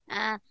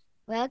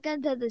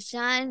Welcome to the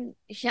Sean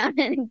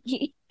and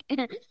Geek,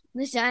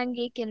 the Sean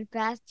Geek and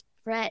Fast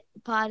Fret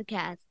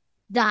podcast.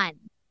 Done.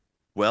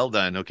 Well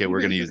done. Okay,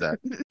 we're going to use that.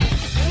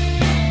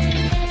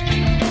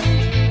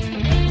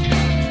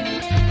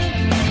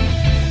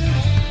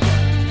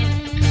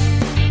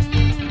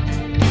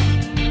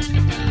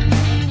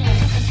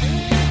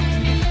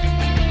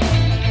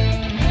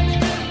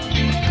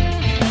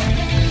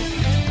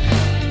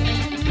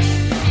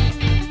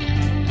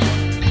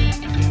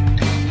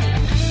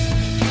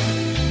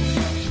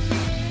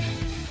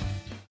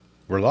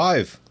 We're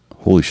live.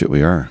 Holy shit,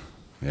 we are.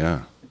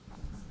 Yeah.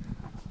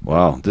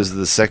 Wow, this is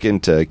the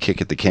second kick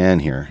at the can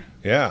here.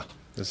 Yeah,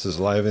 this is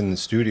live in the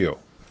studio.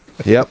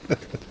 Yep.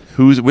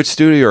 Which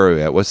studio are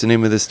we at? What's the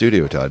name of this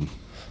studio, Todd?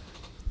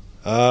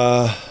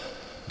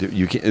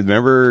 You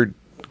remember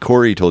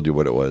Corey told you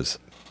what it was?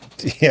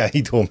 Yeah,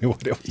 he told me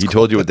what it was. He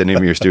told you what the name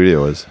of your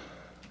studio was.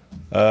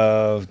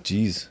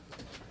 Geez.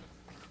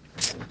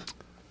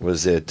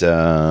 Was it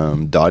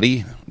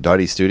Dottie?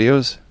 Dottie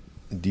Studios?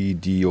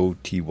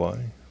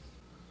 DDOTY.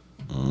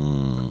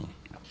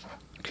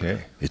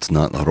 Okay. It's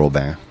not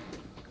Robin.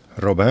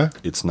 Robin?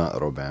 It's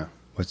not Robin.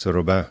 What's a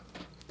Robin?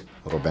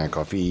 Robin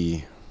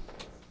Coffee.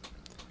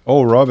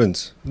 Oh,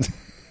 Robbins.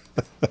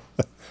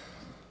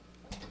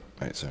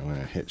 Right, so I'm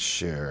going to hit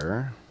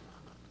share.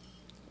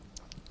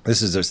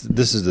 This is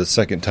the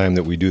second time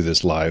that we do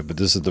this live, but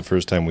this is the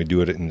first time we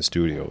do it in the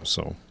studio,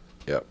 so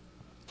Yep.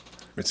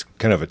 it's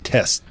kind of a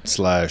test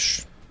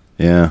 /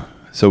 Yeah.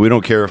 So we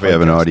don't care if we have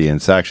an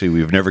audience. Actually,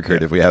 we've never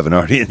cared if we have an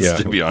audience, Yeah.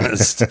 to be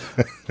honest.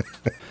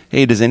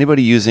 Hey, does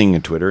anybody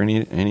using Twitter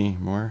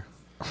anymore?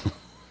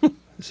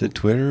 Is it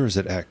Twitter or is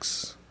it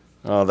X?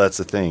 Oh, that's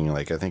the thing.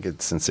 Like, I think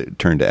it's since it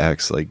turned to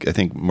X. Like, I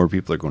think more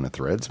people are going to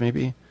Threads,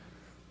 maybe.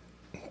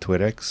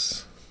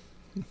 TwitX.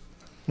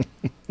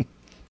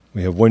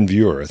 We have one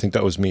viewer. I think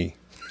that was me.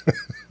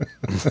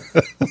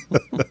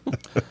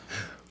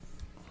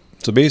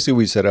 So basically,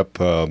 we set up,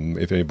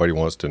 if anybody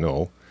wants to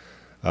know,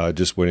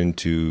 just went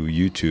into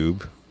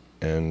YouTube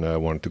and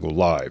wanted to go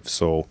live.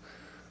 So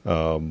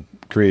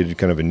created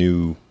kind of a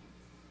new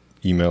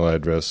email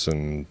address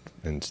and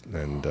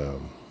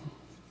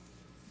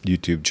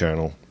YouTube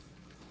channel.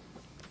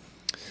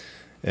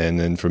 And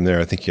then from there,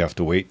 I think you have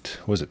to wait,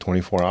 was it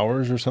 24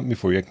 hours or something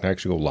before you can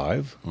actually go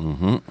live?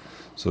 Mm-hmm.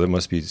 So there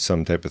must be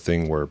some type of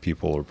thing where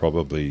people are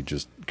probably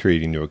just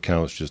creating new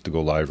accounts just to go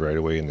live right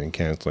away and then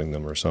canceling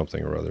them or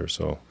something or other.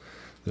 So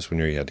this one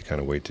here you had to kind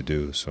of wait to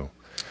do. So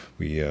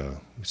we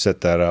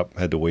set that up,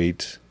 had to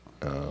wait,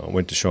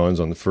 went to Sean's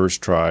on the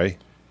first try,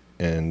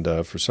 and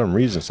for some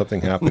reason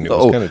something happened. It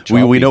was kind of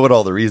choppy. We know what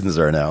all the reasons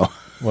are now.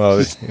 Well,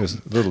 it was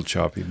a little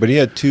choppy. But he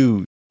had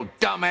two...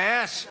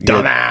 Dumbass!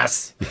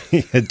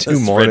 He had two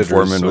As monitors.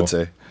 Fred Foreman would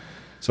say.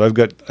 So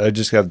I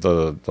just have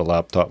the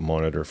laptop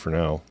monitor for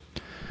now.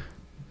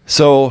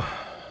 So...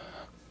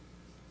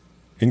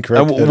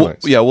 Incorrect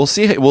headlines.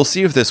 We'll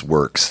see if this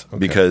works, Okay.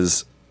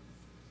 because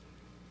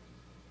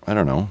I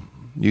don't know.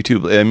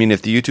 YouTube, I mean,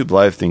 if the YouTube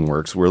live thing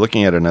works, we're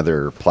looking at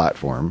another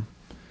platform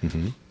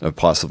of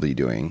possibly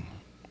doing,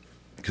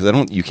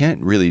 because you can't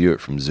really do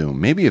it from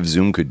Zoom. Maybe if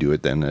Zoom could do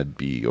it, then that'd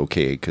be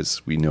okay,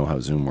 because we know how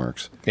Zoom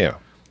works. Yeah.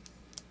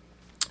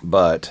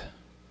 But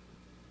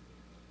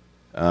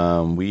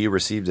we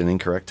received an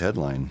incorrect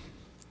headline.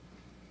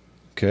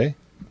 Okay.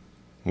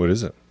 What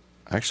is it?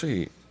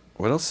 Actually,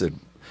 what else did...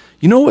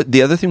 You know what?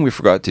 The other thing we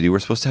forgot to do, we're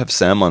supposed to have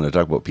Sam on to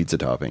talk about pizza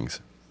toppings.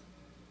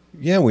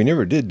 Yeah, we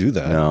never did do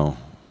that. No.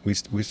 We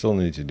still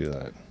need to do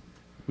that.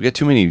 We got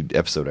too many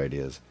episode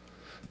ideas.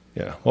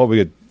 Yeah. Well,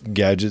 we got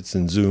gadgets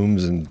and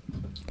Zooms and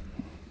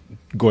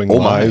going Oh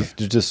live. my.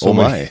 There's just so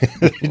many.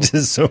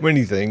 Just so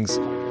many things.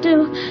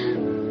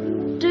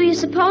 Do you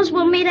suppose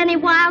we'll meet any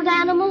wild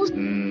animals?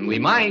 We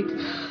might.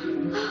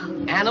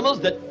 Animals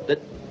that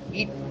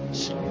eat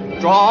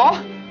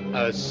straw?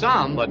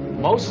 Some, but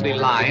mostly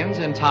lions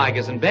and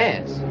tigers and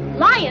bears.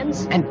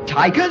 Lions? And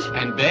tigers?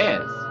 And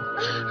bears.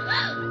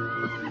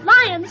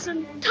 Lions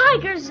and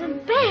tigers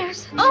and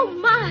bears. Oh,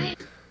 my. I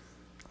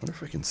wonder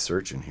if I can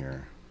search in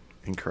here.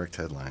 Incorrect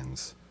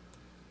headlines.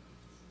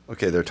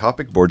 Okay, their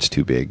topic board's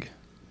too big.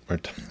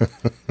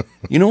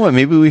 You know what?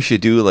 Maybe we should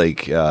do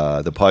like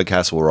the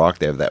podcast will rock.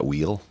 They have that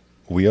wheel.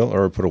 Wheel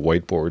or put a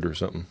whiteboard or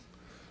something.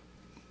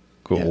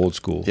 Go old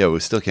school. Yeah, we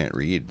still can't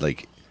read.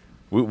 Like,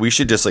 we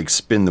should just like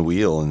spin the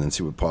wheel and then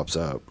see what pops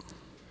up.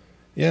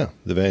 Yeah,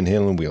 the Van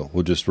Halen wheel.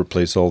 We'll just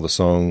replace all the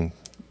song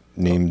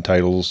name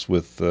titles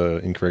with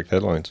incorrect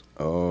headlines.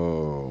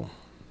 Oh.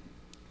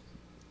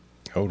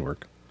 That would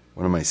work.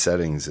 One of my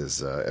settings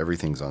is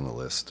everything's on the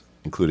list,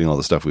 including all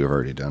the stuff we've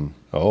already done.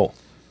 Oh,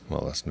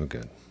 well, that's no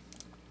good.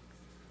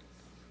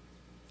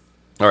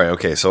 All right,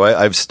 okay. So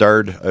I've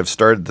started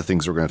the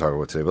things we're going to talk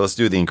about today, but let's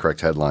do the incorrect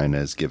headline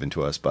as given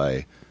to us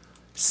by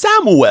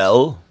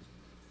Samuel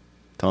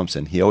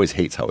Thompson. He always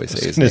hates how I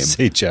say his I name. was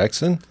going to say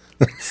Jackson.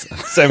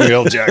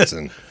 Samuel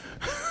Jackson.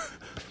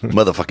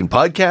 Motherfucking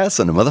podcast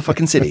in a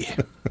motherfucking city.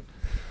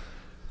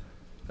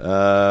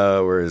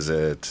 Where is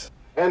it?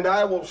 And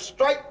I will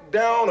strike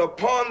down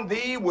upon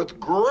thee with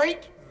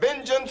great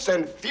vengeance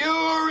and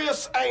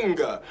furious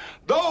anger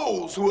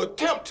those who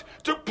attempt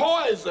to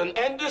poison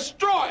and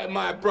destroy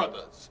my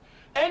brothers.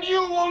 And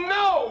you will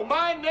know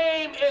my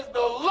name is the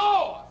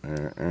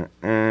Lord.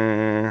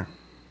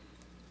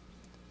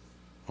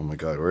 Oh my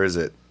God, where is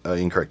it?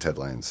 Incorrect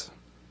headlines.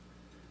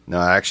 No,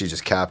 I actually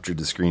just captured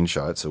the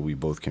screenshot so we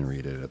both can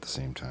read it at the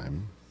same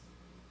time.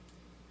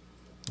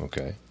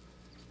 Okay.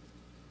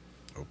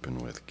 Open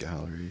with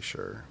gallery,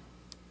 sure.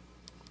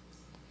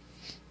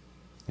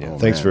 Yeah. Oh,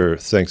 thanks man.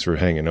 for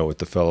hanging out with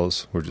the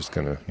fellows. We're just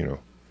kind of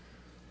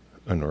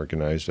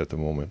unorganized at the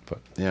moment, but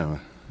Yeah.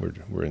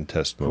 we're in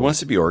test Who mode. wants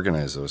to be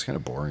organized, though? It's kind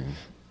of boring.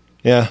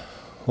 Yeah.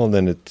 Well,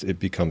 then it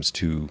becomes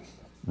too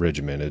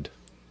regimented.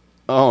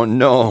 Oh,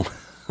 no.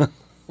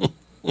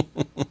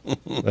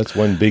 That's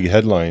one big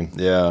headline.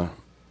 Yeah.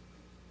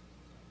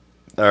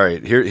 All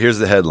right, here's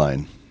the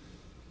headline.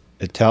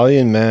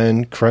 Italian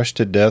man crushed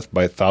to death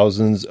by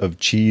thousands of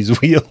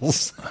cheese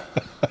wheels.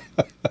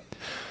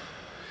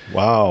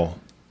 Wow.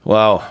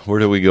 Wow, where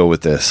do we go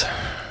with this?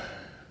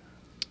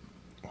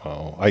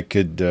 Wow. I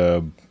could,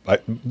 the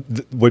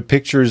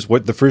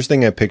first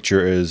thing I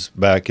picture is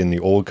back in the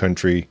old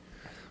country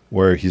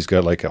where he's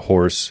got like a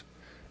horse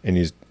and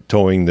he's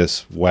towing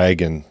this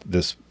wagon,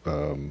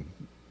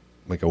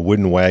 like a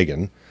wooden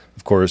wagon,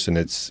 of course, and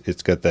it's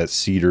got that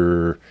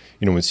cedar,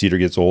 when cedar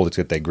gets old, it's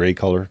got that gray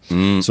color.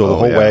 So the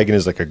whole wagon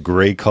is like a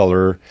gray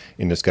color,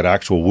 and it's got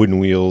actual wooden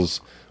wheels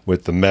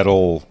with the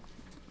metal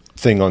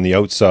thing on the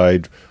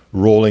outside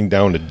rolling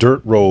down a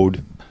dirt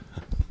road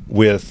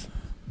with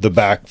the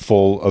back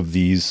full of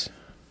these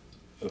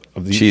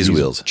Cheese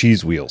wheels.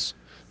 Cheese wheels.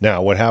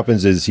 Now, what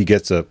happens is he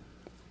gets a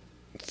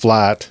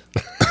flat.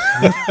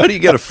 How do you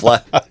get a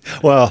flat?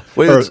 Well,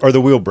 or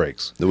the wheel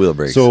breaks. The wheel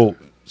breaks. So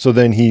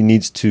then he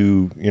needs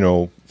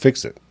to,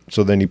 fix it.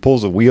 So then he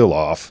pulls a wheel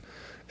off,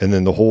 and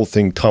then the whole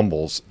thing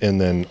tumbles, and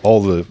then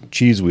all the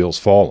cheese wheels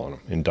fall on him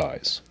and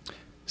dies.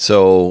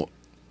 So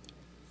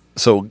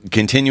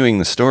continuing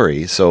the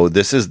story. So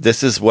this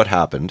is what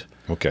happened.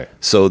 Okay.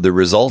 So the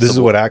results. This is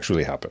what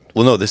actually happened.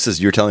 Well, no,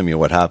 you're telling me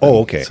what happened. Oh,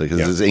 okay. Because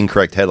this is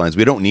incorrect headlines.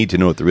 We don't need to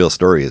know what the real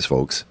story is,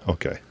 folks.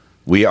 Okay.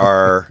 We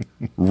are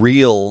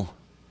real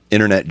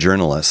internet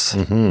journalists,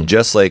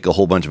 just like a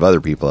whole bunch of other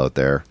people out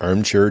there.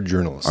 Armchair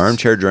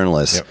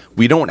journalists. Yep.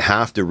 We don't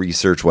have to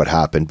research what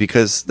happened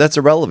because that's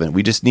irrelevant.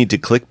 We just need to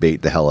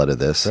clickbait the hell out of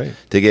this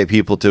to get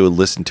people to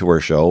listen to our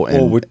show.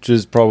 And which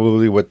is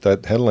probably what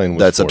that headline was.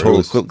 That's for. a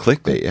total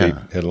clickbait.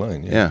 Yeah.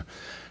 Headline. Yeah.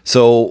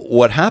 So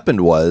what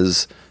happened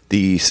was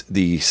the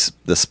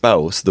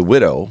spouse, the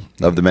widow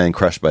of the man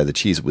crushed by the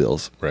cheese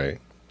wheels, right,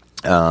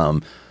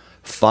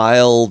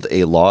 filed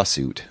a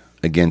lawsuit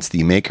against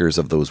the makers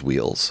of those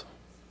wheels.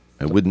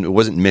 It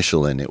wasn't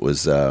Michelin. It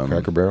was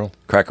Cracker Barrel.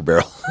 Cracker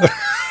Barrel.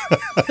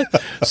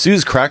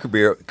 Sues Cracker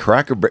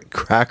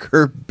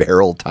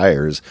Barrel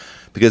tires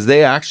because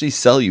they actually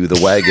sell you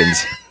the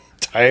wagons.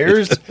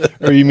 Tires?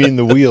 Or you mean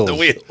the wheels? The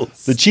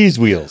wheels. The cheese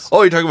wheels.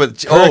 Oh, you're talking about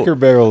Cracker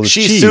Barrel.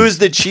 She cheese. sues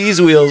the cheese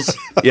wheels.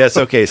 Yes.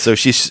 Okay. So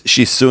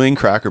she's suing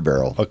Cracker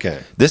Barrel.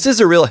 Okay. This is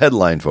a real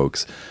headline,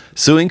 folks.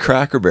 Suing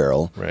Cracker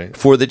Barrel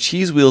for the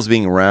cheese wheels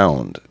being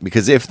round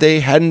because if they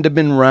hadn't have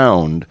been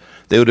round,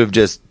 they would have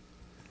just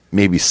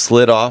maybe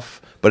slid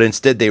off, but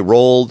instead they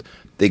rolled.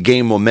 They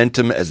gained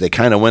momentum as they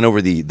kind of went over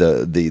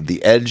the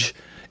edge,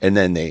 and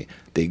then they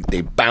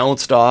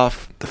bounced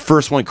off. The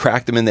first one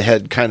cracked him in the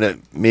head, kind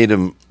of made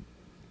him,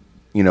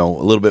 a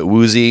little bit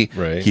woozy.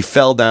 Right. He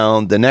fell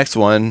down. The next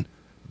one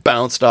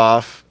bounced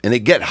off, and it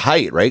get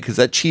height, right? Because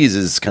that cheese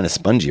is kind of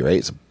spongy, right?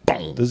 It's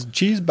boom. Does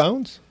cheese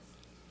bounce?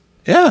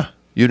 Yeah.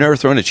 You've never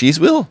thrown a cheese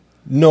wheel?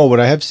 No, but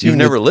I have seen. You've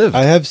never lived.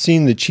 I have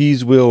seen the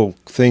cheese wheel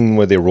thing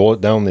where they roll it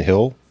down the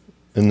hill.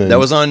 And then that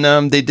was on.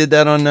 They did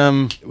that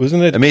on.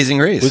 Wasn't it Amazing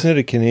Race? Wasn't it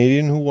a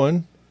Canadian who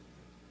won?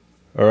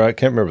 Or I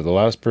can't remember the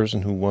last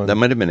person who won. That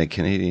might have been a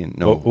Canadian.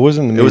 No, it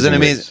wasn't. It was an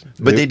amazing.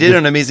 But they did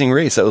an Amazing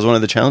Race. That was one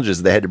of the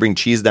challenges. They had to bring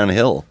cheese down a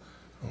hill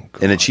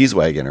in a cheese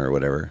wagon or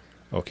whatever.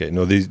 Okay,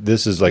 no,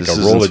 this is like This a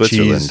is roll in of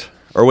cheese.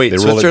 Or wait, They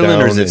roll it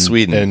Switzerland or is down it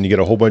Sweden? And you get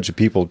a whole bunch of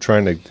people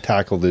trying to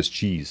tackle this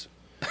cheese,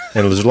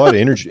 and there's a lot of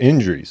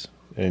injuries,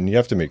 and you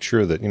have to make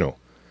sure that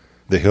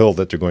the hill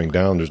that they're going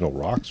down, there's no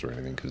rocks or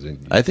anything. Because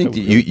I think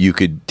you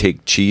could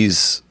take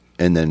cheese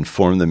and then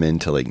form them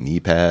into like knee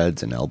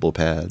pads and elbow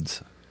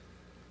pads.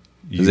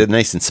 Is it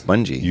nice and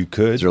spongy? You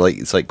could.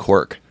 It's like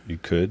cork. You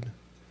could.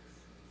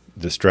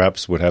 The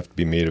straps would have to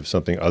be made of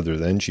something other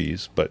than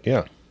cheese, but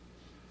yeah.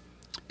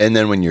 And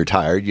then when you're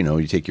tired,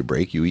 you take your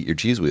break, you eat your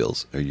cheese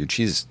wheels or your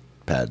cheese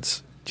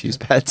pads. Cheese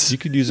pads. You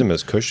could use them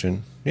as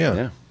cushion.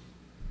 Yeah.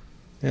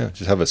 Yeah.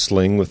 Just have a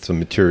sling with some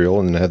material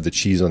and have the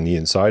cheese on the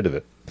inside of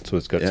it. So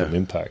it's got some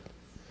impact.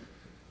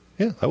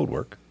 Yeah, that would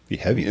work. Be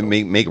heavy.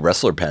 Make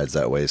wrestler pads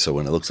that way, so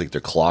when it looks like they're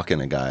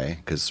clocking a guy,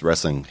 because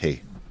wrestling,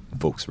 hey,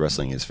 folks,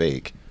 wrestling is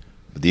fake,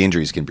 but the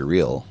injuries can be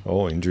real.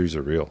 Oh, injuries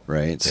are real,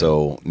 right? Yeah.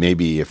 So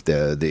maybe if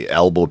the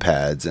elbow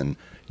pads and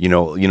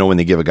when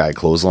they give a guy a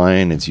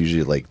clothesline, it's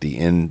usually like the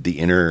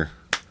inner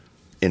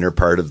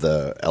part of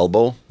the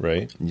elbow,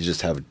 right? You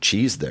just have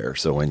cheese there,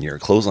 so when you're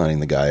clotheslining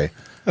the guy,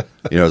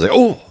 You know, I was like,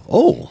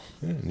 oh,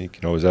 Yeah, and you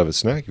can always have a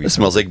snack. it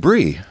smells like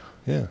brie.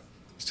 Yeah.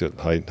 It's got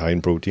high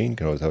in protein. You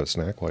can always have a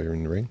snack while you're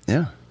in the ring.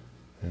 Yeah.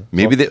 Yeah.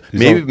 Maybe So,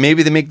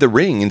 maybe they make the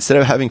ring instead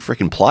of having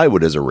freaking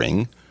plywood as a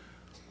ring.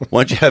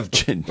 Why don't you have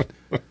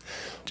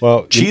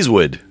well,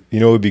 cheesewood? You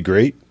know, it would be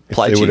great if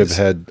Ply they would have cheese.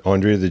 had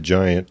Andre the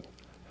Giant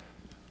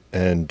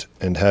and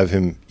have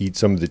him eat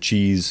some of the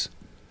cheese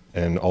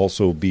and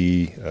also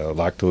be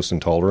lactose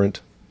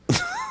intolerant.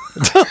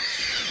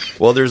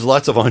 Well, there's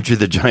lots of Andre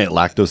the Giant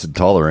lactose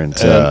intolerant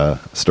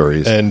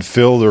stories. And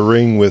fill the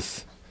ring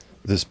with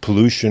this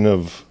pollution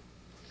of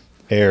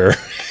air.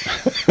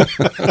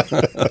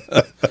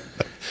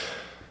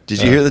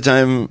 Did you hear the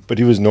time? But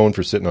he was known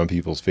for sitting on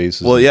people's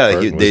faces. Well, and yeah,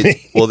 farting,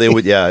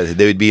 wasn't he?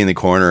 they would be in the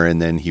corner,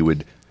 and then he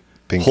would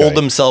Pink hold eye.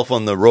 himself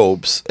on the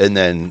ropes and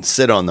then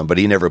sit on them, but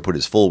he never put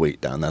his full weight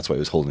down. That's why he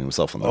was holding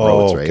himself on the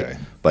ropes, right? Okay.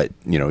 But,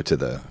 you know, to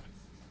the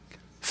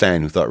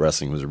fan who thought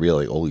wrestling was real,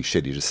 like, holy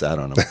shit, he just sat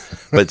on him.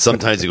 But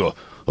sometimes you go,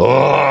 oh,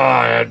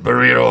 I had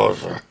burritos.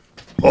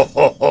 Ho,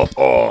 ho, ho,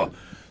 ho.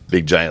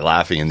 Big giant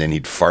laughing, and then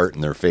he'd fart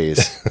in their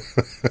face.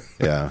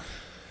 Yeah.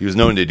 He was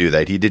known to do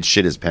that. He did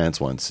shit his pants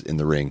once in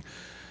the ring.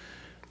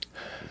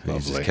 He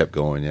just Lovely. kept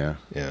going, yeah.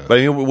 Yeah. But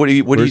I mean, what do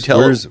you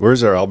tell him?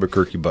 Where's our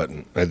Albuquerque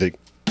button? I think.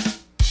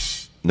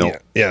 No.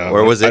 Yeah,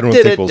 Or was it? I don't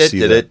think we'll see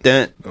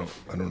that. Oh,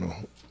 I don't know.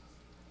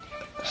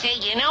 Say,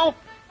 you know,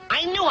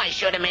 I knew I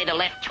should have made a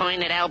left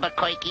turn at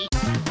Albuquerque.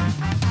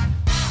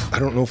 I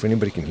don't know if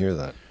anybody can hear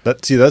that.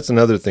 That's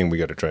another thing we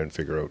got to try and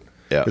figure out.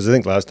 Yeah. Because I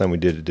think last time we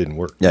did, it didn't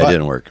work. Yeah, But- it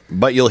didn't work.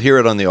 But you'll hear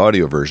it on the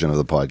audio version of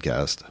the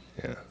podcast.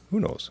 Yeah.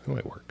 Who knows? It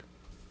might work.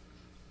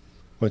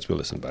 Once we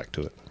listen back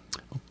to it.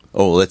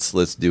 Oh, let's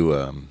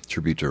do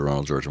tribute to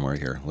Ronald George Moore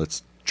here.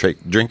 Let's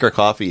drink our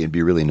coffee and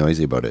be really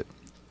noisy about it.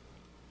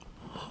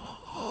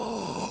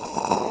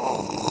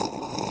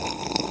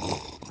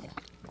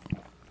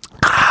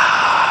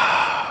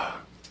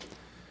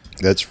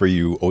 That's for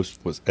you.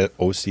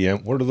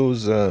 OCM. What are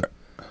those?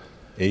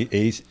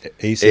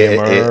 ACMR?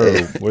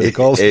 Or what are they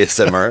called?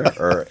 ASMR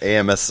or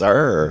AMSR?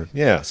 Or,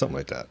 Yeah, something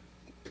like that.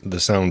 The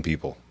sound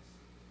people.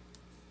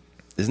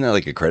 isn't that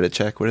like a credit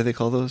check? What do they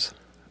call those?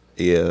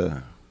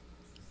 A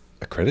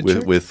credit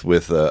check?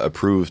 With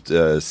approved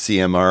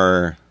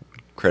CMR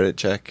credit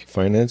check.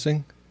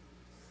 Financing?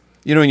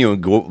 You know, when you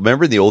go,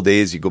 remember in the old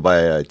days, you go buy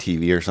a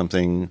TV or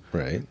something,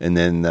 Right. and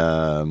then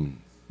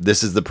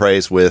this is the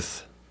price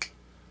with.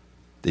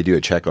 They do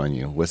a check on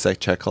you. What's that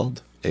check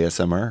called?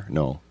 ASMR?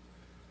 No.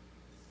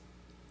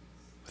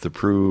 With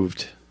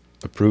approved.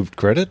 Approved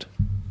credit?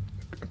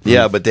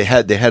 Yeah, but they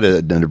had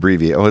an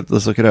abbreviation. Oh,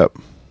 let's look it up.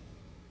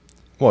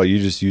 Well, you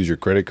just use your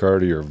credit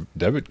card or your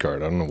debit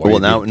card. I don't know why. Well,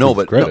 you'd now need no, approved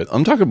but credit. no,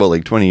 I'm talking about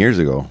like 20 years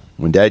ago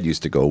when Dad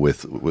used to go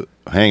with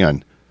hang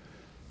on.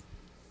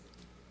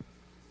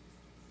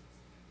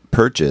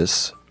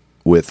 Purchase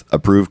with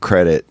approved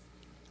credit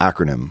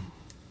acronym.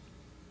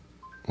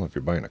 Well, if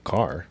you're buying a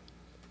car.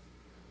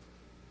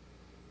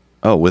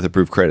 Oh, with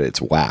approved credit, it's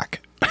WAC.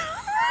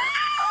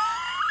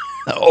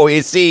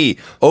 OAC.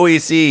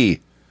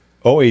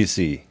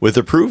 OAC. With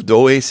approved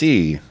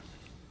OAC.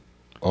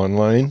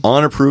 Online.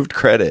 On approved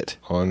credit.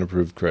 On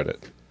approved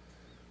credit.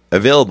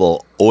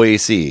 Available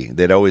OAC.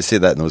 They'd always say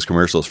that in those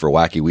commercials for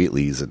Wacky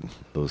Wheatleys and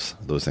those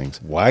things.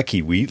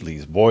 Wacky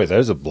Wheatleys. Boy,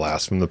 there's a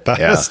blast from the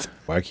past.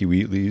 Wacky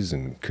Wheatleys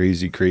and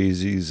Crazy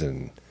Crazies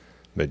and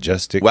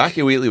Majestic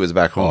Wacky Wheatley was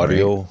back home.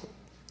 Audio. Right?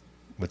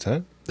 What's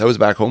that? That was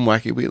back home,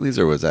 Wacky Wheatleys,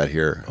 or was that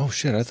here? Oh,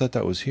 shit. I thought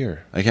that was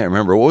here. I can't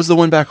remember. What was the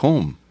one back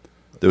home?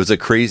 There was a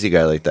crazy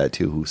guy like that,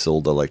 too, who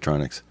sold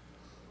electronics.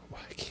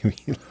 Wacky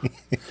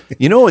Wheatley.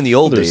 You know, in the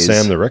old There's days,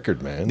 Sam the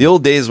Record Man. the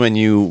old days when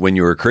you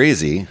were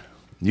crazy,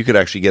 you could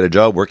actually get a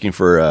job working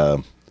for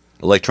a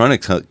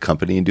electronics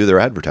company and do their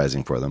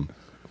advertising for them.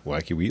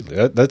 Wacky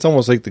Wheatley. That's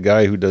almost like the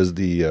guy who does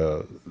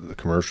the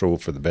commercial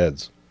for the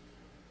beds.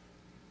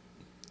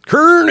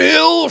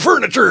 Kernhill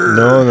Furniture.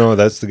 No,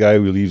 that's the guy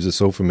who leaves the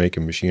sofa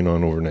making machine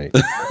on overnight.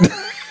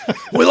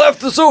 We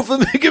left the sofa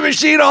making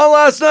machine on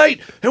last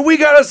night, and we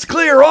got to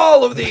clear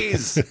all of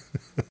these.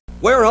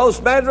 Warehouse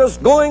mattress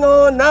going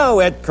on now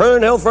at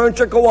Kernhill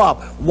Furniture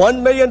Co-op.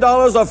 $1 million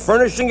of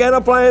furnishing and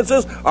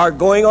appliances are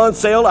going on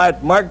sale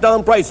at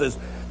markdown prices.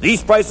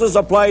 These prices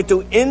apply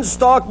to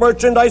in-stock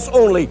merchandise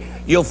only.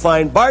 You'll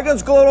find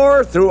bargains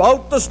galore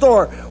throughout the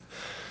store.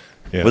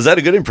 Yeah. Was that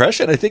a good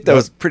impression? I think that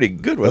was pretty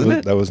good, wasn't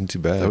it? That wasn't too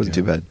bad. That wasn't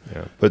too bad.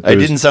 Yeah. But I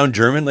there's didn't sound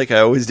German like I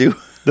always do.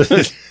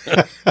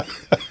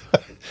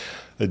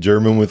 a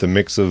German with a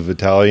mix of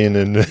Italian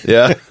and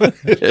Yeah.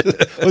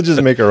 we'll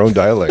just make our own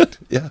dialect.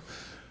 Yeah.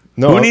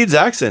 No, Who needs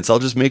accents? I'll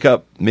just make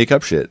up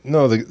shit.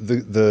 No,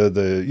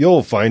 the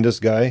you'll find us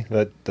guy,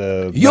 that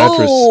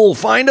You'll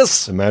find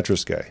us. the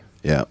mattress guy.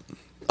 Yeah.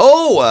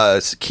 Oh,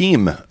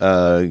 Keem.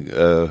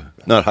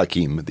 Not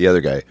Hakeem, the other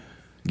guy.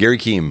 Gary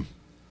Keem.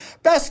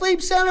 Best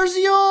sleep centers,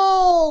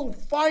 you'll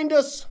find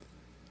us.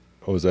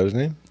 Oh, is that his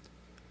name?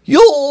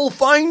 You'll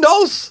find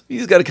us.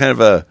 He's got a kind of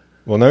a.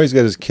 Well, now he's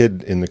got his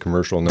kid in the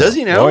commercial now. Does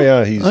he now? Oh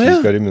yeah, he's Oh,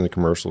 yeah. got him in the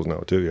commercials now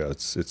too. Yeah,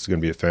 it's going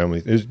to be a family.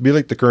 It'd be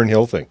like the Kern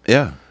Hill thing.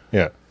 Yeah.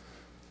 Yeah,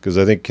 because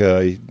I think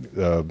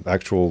the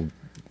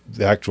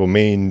actual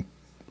main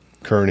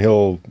Kern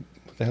Hill,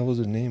 what the hell was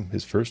his name?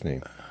 His first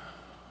name.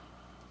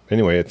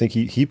 Anyway, I think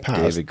he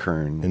passed. David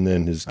Kern. And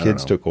then his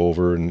kids took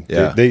over, and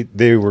Yeah.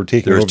 they were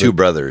taking There was over. two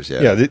brothers,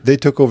 yeah. Yeah, they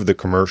took over the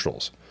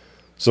commercials.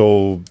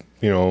 So,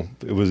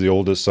 it was the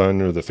oldest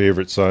son or the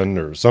favorite son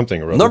or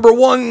something or other. Number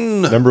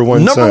one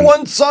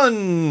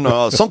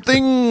son,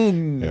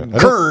 something Yeah,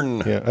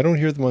 Kern. I don't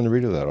hear them on the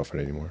radio that often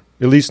anymore.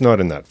 At least not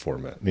in that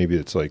format. Maybe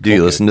it's like... Do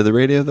you listen to the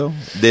radio, though?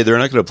 They're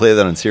not going to play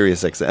that on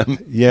Sirius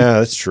XM. Yeah,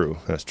 that's true.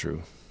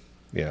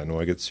 Yeah, no,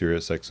 I get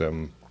Sirius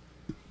XM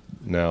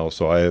now,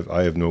 so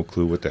I have no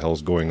clue what the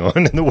hell's going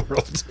on in the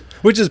world,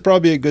 which is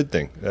probably a good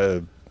thing.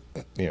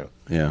 Yeah,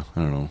 I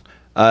don't know.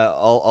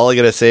 All I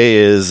got to say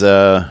is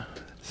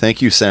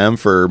thank you, Sam,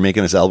 for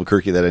making us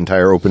Albuquerque that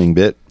entire opening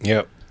bit.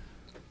 Yep.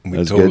 We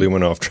That's totally good.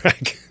 went off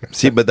track.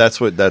 See, but that's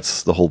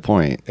the whole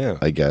point, Yeah.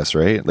 I guess,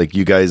 right? Like,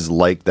 you guys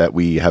like that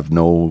we have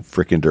no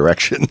freaking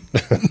direction.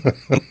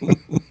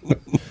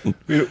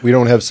 We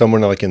don't have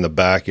someone like in the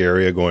back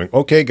area going,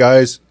 okay,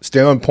 guys,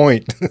 stay on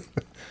point.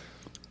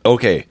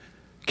 Okay.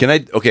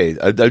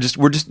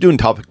 We're just doing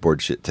topic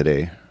board shit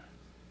today.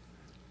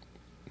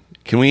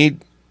 Can we...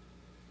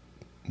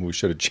 We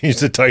should have changed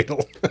the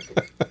title.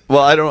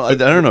 Well, I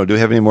don't know. Do we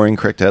have any more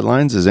incorrect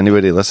headlines? Is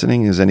anybody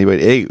listening? Is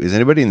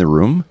anybody in the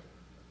room?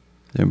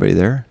 Is anybody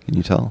there? Can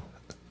you tell?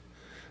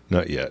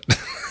 Not yet.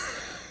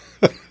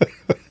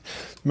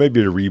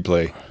 Maybe a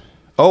replay.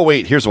 Oh,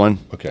 wait, here's one.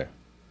 Okay.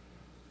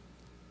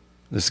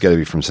 This has got to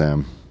be from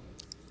Sam.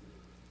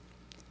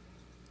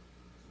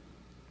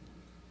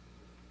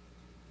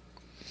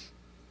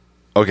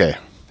 Okay,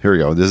 here we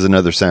go. This is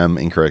another Sam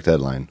incorrect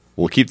headline.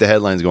 We'll keep the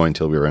headlines going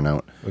until we run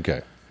out.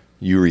 Okay.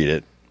 You read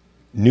it.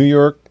 New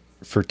York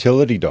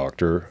fertility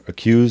doctor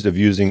accused of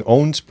using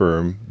own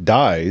sperm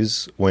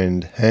dies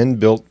when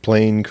hand-built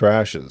plane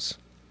crashes.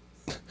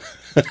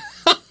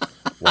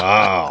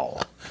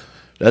 Wow.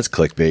 That's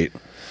clickbait.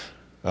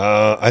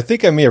 I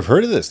think I may have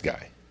heard of this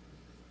guy.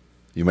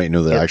 You might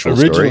know the actual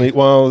originally, story.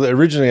 Well,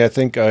 originally I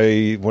think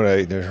what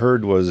I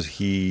heard was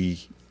I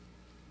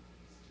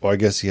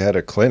guess he had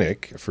a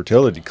clinic, a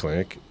fertility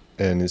clinic,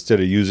 and instead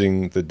of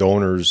using the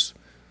donors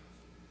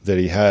that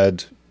he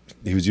had,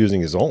 he was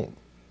using his own.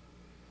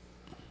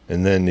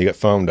 And then he got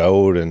found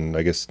out, and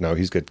I guess now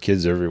he's got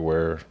kids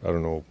everywhere. I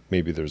don't know.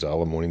 Maybe there's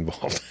alimony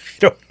involved. I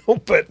don't know,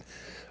 but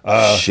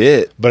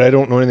shit. But I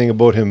don't know anything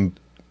about him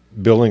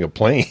building a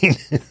plane.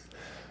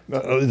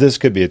 This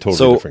could be a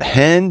totally different.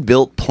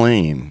 Hand-built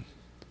plane.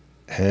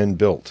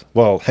 Hand-built.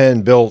 Well,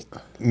 hand-built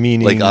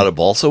meaning Like out of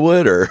balsa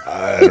wood, or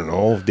I don't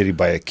know. Did he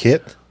buy a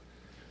kit?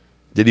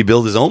 did he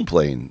build his own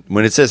plane?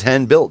 When it says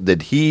hand-built,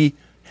 did he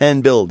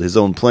hand-build his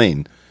own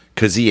plane?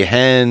 Because he was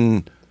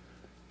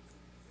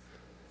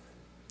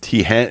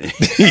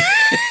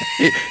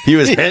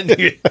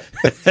handy.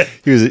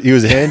 He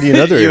was handy in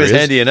other areas. He was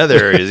handy in other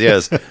areas,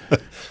 yes.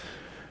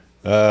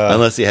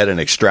 Unless he had an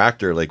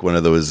extractor, like one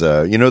of those,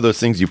 those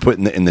things you put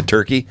in the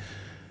turkey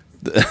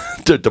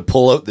to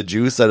pull out the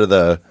juice out of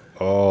the.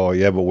 Oh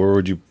yeah, but where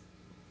would you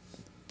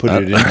put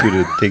it into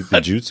to take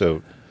the juice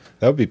out?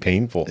 That would be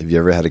painful. Have you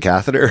ever had a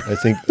catheter? I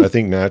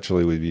think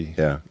naturally would be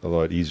a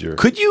lot easier.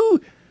 Could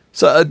you?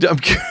 So I'm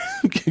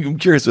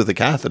curious with a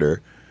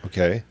catheter.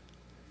 Okay.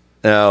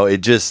 Now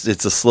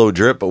it's a slow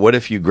drip, but what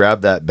if you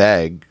grab that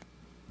bag,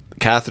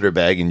 catheter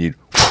bag, and you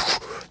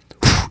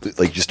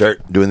like you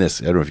start doing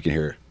this? I don't know if you can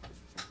hear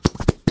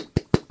it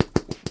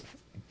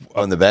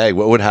on the bag.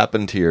 What would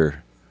happen to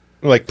your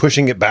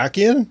pushing it back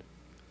in?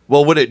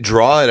 Well, would it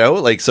draw it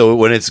out? Like, so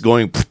when it's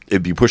going,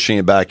 it'd be pushing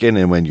it back in,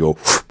 and when you go,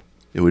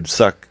 it would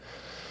suck.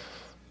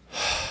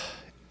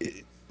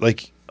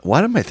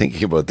 Why am I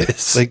thinking about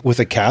this? Like with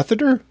a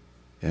catheter?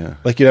 Yeah.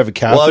 Like you'd have a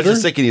catheter? Well, I was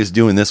just thinking he was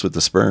doing this with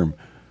the sperm.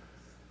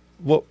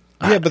 Well,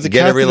 yeah, but the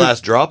get every catheter-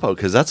 last drop out,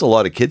 because that's a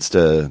lot of kids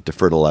to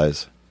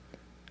fertilize.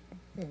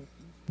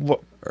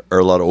 What? Or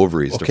a lot of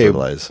ovaries to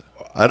fertilize.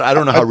 I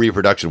don't know how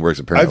reproduction works,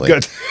 apparently.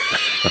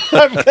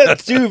 I've got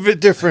two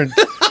different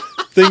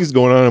things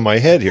going on in my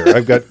head here.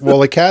 I've got,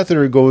 a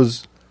catheter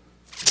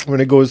when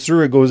it goes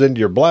through, it goes into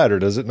your bladder,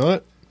 does it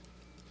not?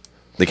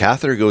 The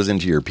catheter goes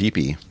into your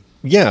pee-pee.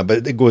 Yeah,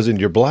 but it goes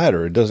into your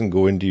bladder. It doesn't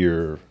go into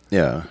your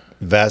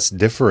vas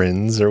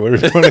deferens or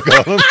whatever you want to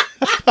call them.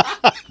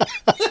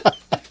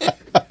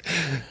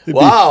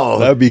 Wow.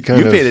 That'd be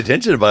kind you of... paid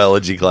attention to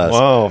biology class.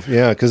 Wow,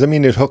 yeah, because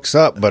it hooks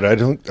up, but I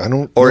don't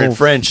Or know in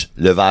French,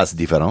 le vas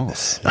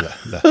différence.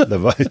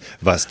 the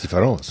vas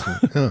différence.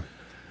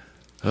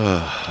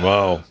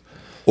 Wow.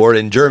 Or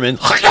in German,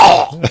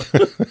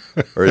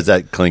 or is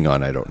that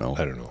Klingon? I don't know.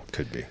 I don't know.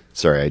 Could be.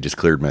 Sorry, I just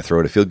cleared my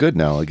throat. I feel good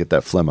now. I'll get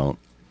that phlegm out.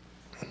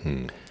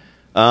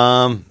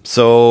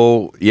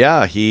 So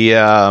yeah, he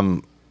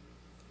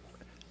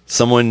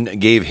someone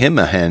gave him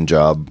a hand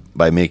job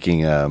by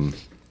making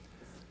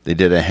they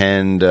did a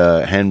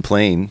handmade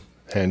plane,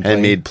 and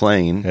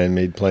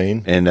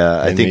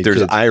I think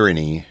there's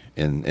irony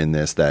in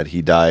this, that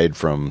he died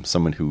from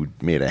someone who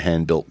made a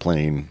hand built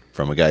plane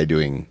from a guy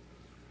giving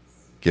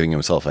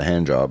himself a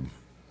hand job.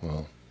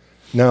 Well,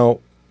 now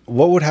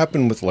what would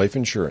happen with life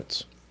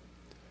insurance?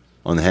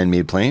 On the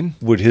handmade plane?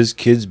 Would his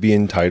kids be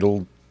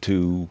entitled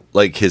to...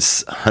 Like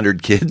his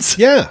 100 kids?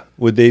 Yeah.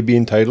 Would they be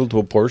entitled to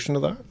a portion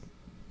of that?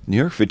 New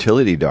York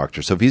fertility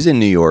doctor. So if he's in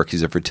New York,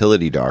 he's a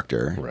fertility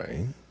doctor.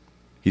 Right.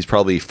 He's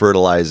probably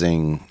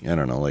fertilizing, I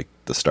don't know, like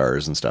the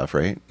stars and stuff,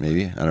 right?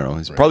 Maybe. I don't know.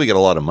 He's probably got a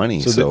lot of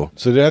money. So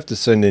they have to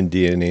send in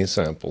DNA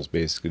samples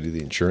basically to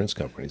the insurance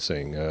company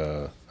saying,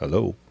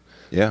 hello.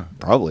 Yeah,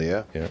 probably,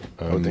 yeah. Yeah.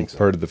 I would think so.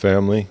 Part of the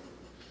family.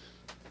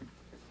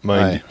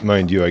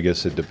 Mind you, I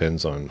guess it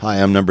depends on...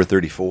 Hi, I'm number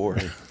 34.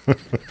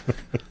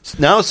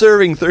 Now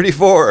serving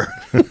 34.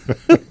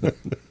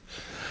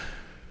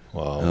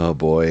 Wow. Oh,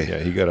 boy. Yeah,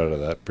 he got out of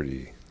that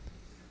pretty...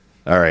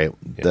 All right.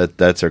 Yeah.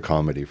 That's our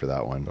comedy for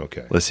that one.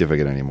 Okay. Let's see if I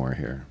get any more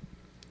here.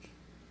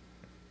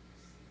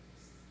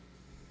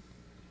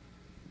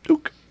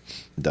 Dook.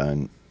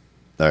 Done.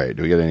 All right.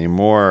 Do we get any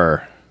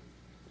more?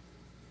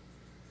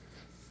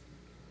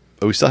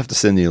 Oh, we still have to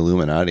send the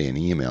Illuminati an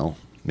email.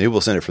 Maybe we'll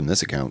send it from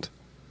this account.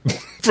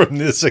 From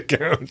this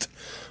account.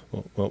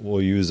 Well,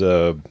 we'll use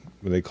what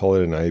they call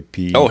it, an IP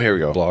here we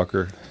go.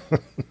 blocker.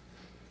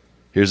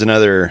 Here's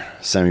another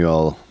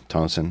Samuel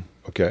Thompson.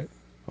 Okay.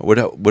 What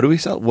do we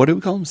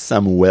call him?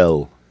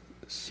 Samuel.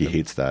 He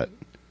hates that.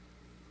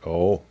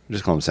 Oh.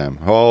 Just call him Sam.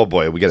 Oh,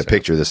 boy. We got a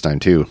picture this time,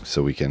 too,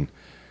 so we can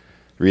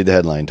read the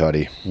headline,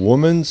 Toddy.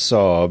 Woman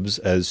sobs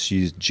as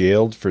she's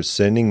jailed for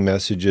sending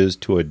messages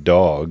to a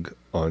dog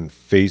on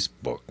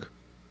Facebook.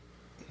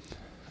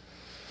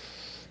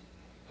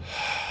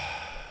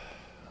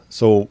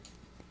 So,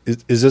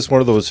 is this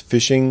one of those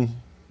fishing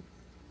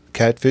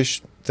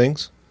catfish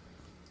things?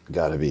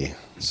 Gotta be.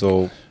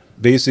 So,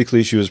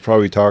 basically, she was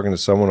probably talking to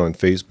someone on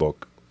Facebook,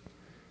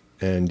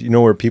 and you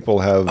know where people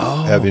have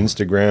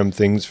Instagram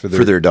things for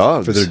their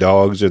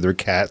dogs, or their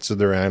cats, or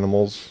their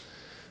animals.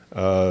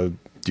 Do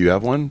you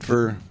have one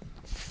for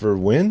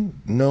Win?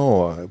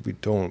 No, we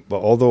don't.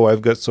 But although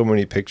I've got so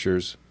many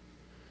pictures,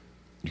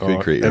 you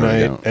could create your own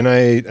account. And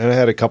I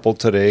had a couple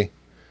today.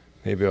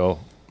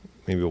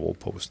 Maybe we'll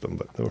post them.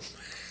 But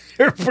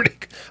they're pretty.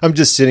 I'm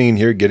just sitting in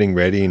here getting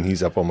ready, and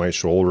he's up on my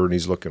shoulder, and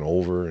he's looking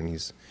over,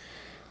 and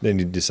then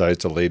he decides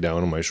to lay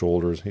down on my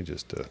shoulders. He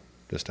just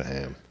a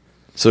ham.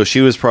 So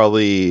she was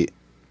probably.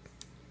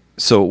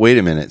 So wait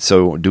a minute.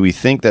 So do we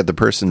think that the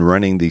person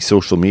running the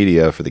social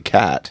media for the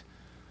cat?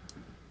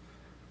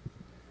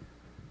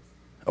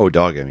 Oh,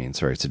 dog. I mean,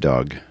 sorry, it's a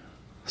dog.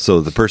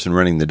 So the person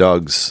running the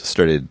dogs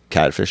started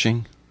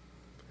catfishing,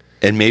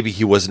 and maybe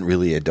he wasn't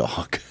really a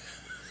dog.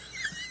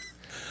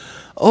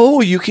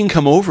 Oh, you can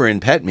come over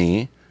and pet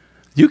me.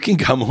 You can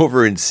come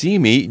over and see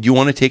me. Do you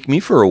want to take me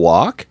for a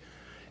walk?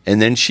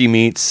 And then she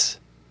meets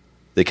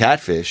the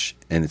catfish,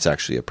 and it's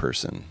actually a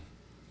person.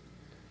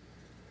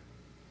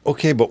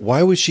 Okay, but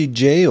why was she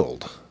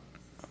jailed?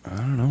 I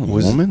don't know. A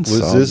woman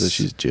says that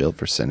she's jailed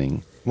for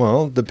sending.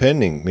 Well,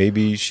 depending.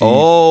 Maybe she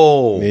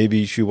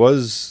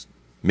was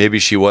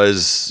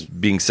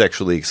being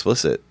sexually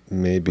explicit.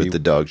 Maybe with the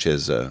dog.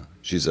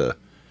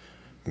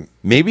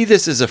 Maybe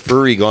this is a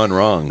furry gone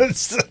wrong.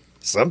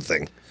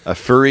 Something. A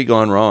furry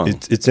gone wrong.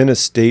 It's in a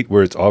state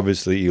where it's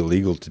obviously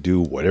illegal to do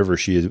whatever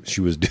she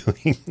was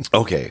doing.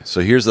 Okay,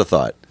 so here's the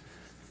thought.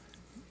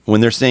 When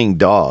they're saying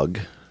dog,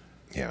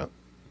 yeah,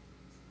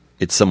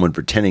 it's someone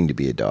pretending to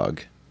be a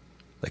dog,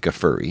 like a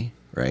furry,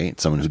 right?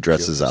 Someone who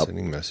dresses up.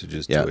 Sending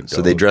messages to a dog.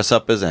 So they dress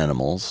up as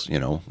animals,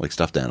 like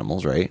stuffed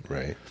animals, right?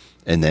 Right.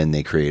 And then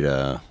they create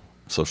a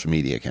social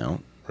media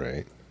account.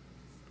 Right.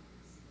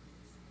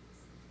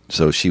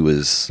 So she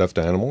was... Stuffed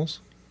animals?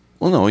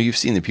 Well, no, you've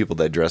seen the people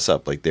that dress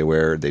up, like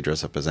they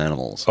dress up as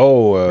animals.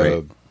 Oh,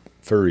 right?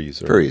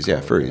 Furries.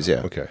 Furries,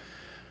 yeah. Okay.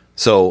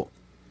 So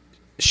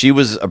she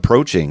was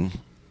approaching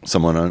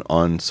someone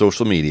on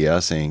social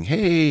media saying,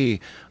 "Hey,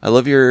 I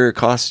love your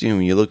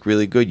costume. You look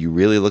really good. You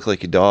really look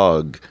like a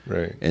dog."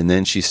 Right. And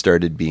then she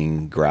started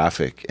being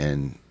graphic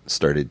and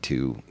started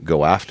to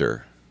go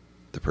after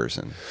the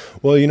person.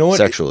 Well, you know what?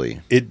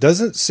 Sexually. It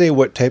doesn't say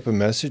what type of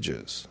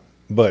messages,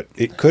 but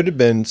it could have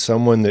been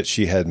someone that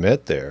she had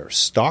met there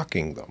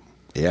stalking them.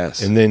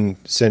 Yes. And then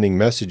sending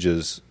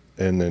messages,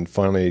 and then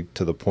finally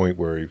to the point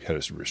where he had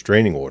a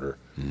restraining order,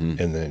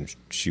 and then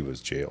she was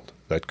jailed.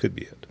 That could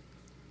be it.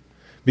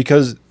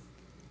 Because,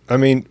 I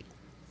mean,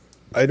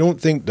 I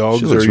don't think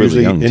dogs are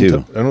usually young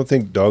too. I don't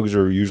think dogs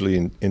are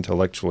usually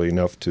intellectually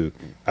enough to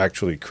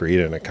actually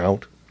create an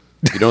account.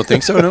 You don't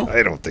think so? No,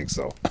 I don't think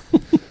so.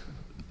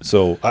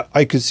 So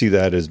I could see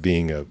that as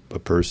being a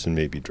person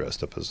maybe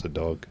dressed up as a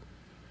dog,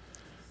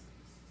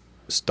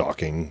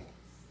 stalking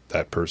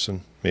that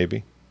person,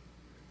 maybe.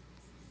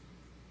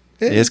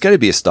 Yeah, it's got to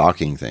be a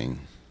stalking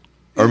thing,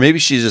 or maybe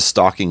she's just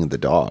stalking the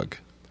dog.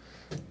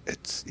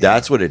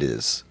 That's what it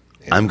is.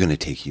 Yeah. I'm going to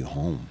take you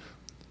home.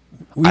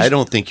 I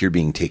don't think you're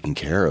being taken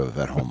care of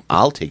at home.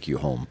 I'll take you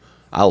home.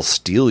 I'll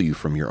steal you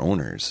from your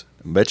owners.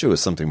 I bet you it was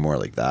something more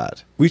like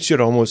that. We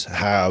should almost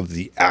have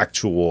the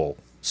actual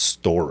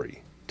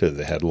story to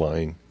the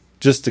headline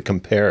just to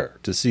compare,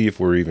 to see if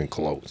we're even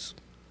close.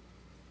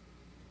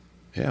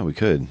 Yeah, we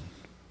could.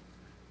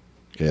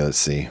 Okay, let's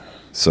see.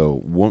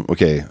 So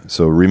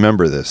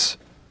remember this.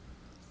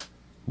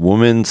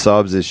 Woman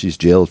sobs as she's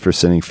jailed for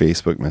sending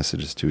Facebook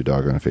messages to a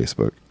dog on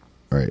Facebook.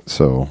 All right,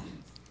 so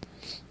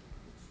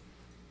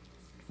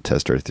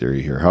test our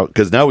theory here. How?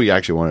 Because now we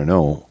actually want to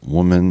know.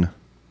 Woman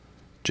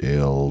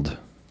jailed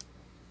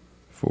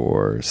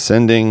for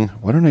sending.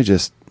 Why don't I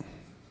just?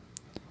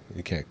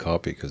 You can't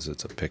copy because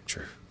it's a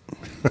picture.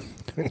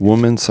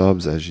 Woman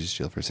sobs as she's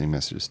jailed for sending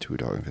messages to a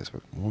dog on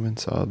Facebook. Woman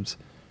sobs.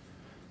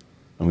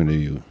 I'm going to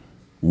do.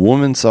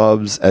 Woman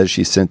sobs as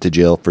she's sent to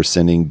jail for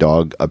sending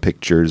dog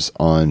pictures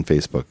on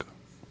Facebook.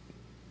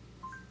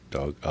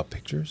 Dog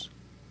pictures?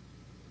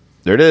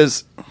 There it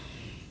is.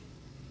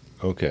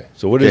 Okay.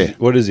 So what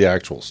is the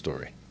actual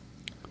story?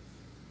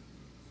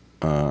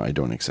 I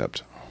don't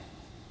accept.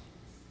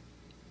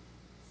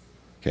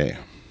 Okay.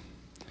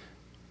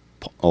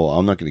 Oh,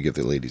 I'm not going to give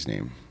the lady's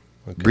name.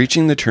 Okay.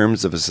 Breaching the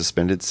terms of a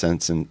suspended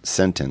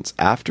sentence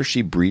after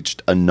she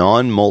breached a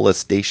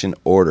non-molestation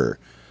order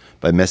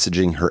by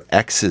messaging her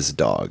ex's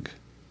dog.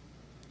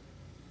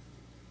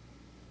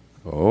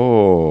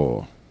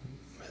 Oh.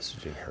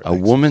 Messaging her A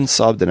woman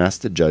sobbed and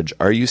asked the judge,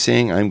 "Are you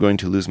saying I'm going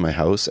to lose my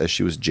house?" as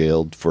she was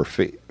jailed for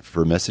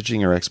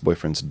messaging her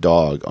ex-boyfriend's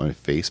dog on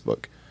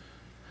Facebook.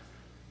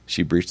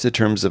 She breached the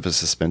terms of a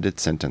suspended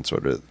sentence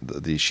order.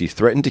 She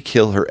threatened to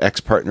kill her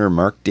ex-partner,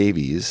 Mark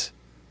Davies.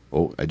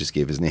 Oh, I just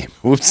gave his name.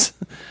 Whoops.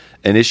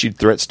 And issued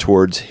threats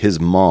towards his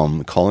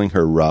mom, calling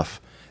her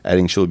rough,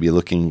 adding she'll be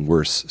looking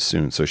worse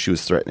soon. So she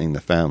was threatening the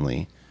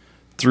family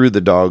through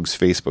the dog's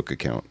Facebook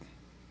account.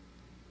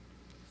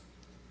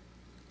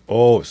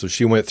 Oh, so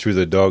she went through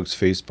the dog's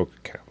Facebook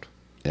account.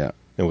 Yeah.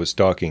 And was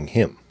stalking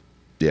him.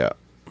 Yeah.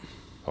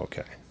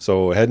 Okay.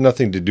 So it had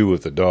nothing to do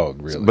with the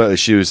dog, really. But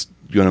she was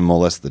going to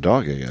molest the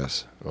dog, I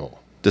guess. Oh.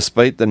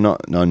 Despite the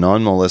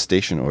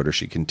non-molestation order,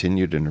 she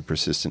continued in her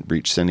persistent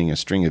breach, sending a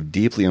string of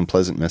deeply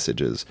unpleasant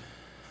messages.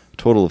 A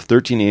total of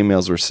 13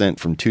 emails were sent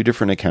from 2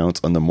 different accounts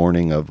on the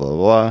morning of blah,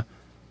 blah,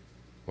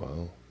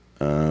 blah.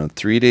 Wow.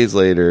 3 days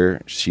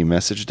later, she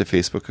messaged a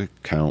Facebook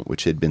account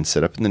which had been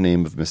set up in the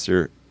name of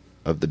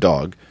the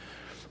dog.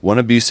 One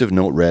abusive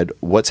note read,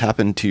 "What's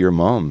happened to your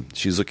mom?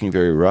 She's looking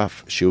very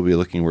rough. She'll be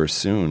looking worse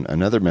soon."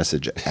 Another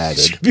message added,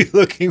 "She'll be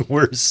looking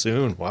worse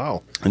soon."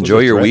 Wow. "Enjoy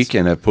your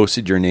weekend. I've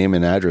posted your name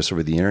and address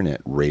over the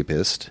internet,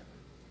 rapist."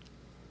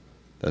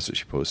 That's what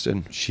she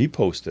posted. She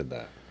posted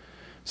that.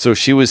 So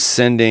she was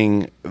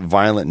sending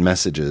violent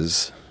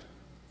messages.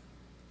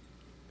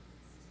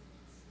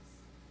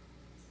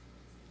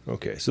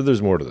 Okay, so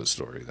there's more to the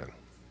story then.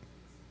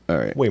 All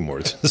right. Way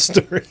more to the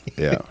story.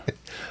 Yeah.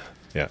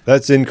 Yeah,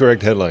 that's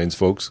incorrect headlines,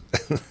 folks.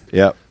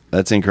 Yeah,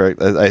 that's incorrect.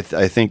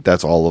 I think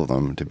that's all of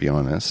them, to be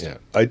honest. Yeah,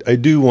 I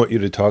do want you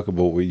to talk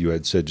about what you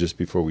had said just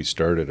before we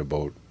started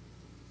about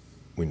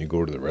when you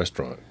go to the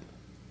restaurant.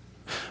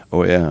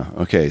 Oh, yeah.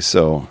 Okay,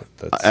 so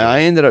I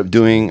ended up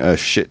doing a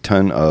shit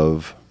ton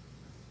of...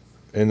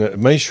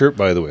 And my shirt,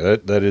 by the way,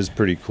 that is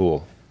pretty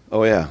cool.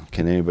 Oh, yeah.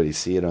 Can anybody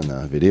see it on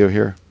the video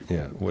here?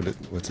 Yeah.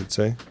 What's it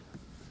say?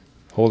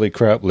 Holy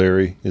crap,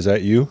 Larry. Is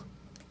that you?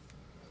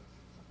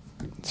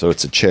 So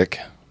it's a chick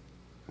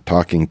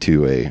talking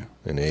to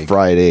an egg.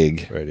 fried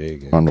egg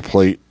Yeah. on the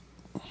plate.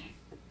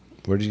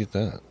 Where did you get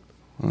that?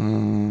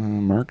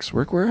 Mark's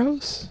Work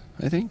Warehouse,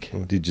 I think.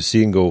 Oh, did you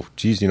see and go,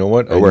 geez, you know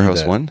what?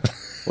 Warehouse 1?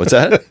 What's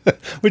that?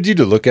 What did you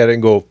do? Look at it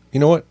and go,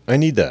 you know what? I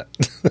need that.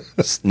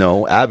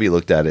 No, Abby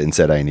looked at it and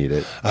said, "I need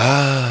it."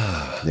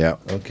 Ah. Yeah.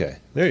 Okay.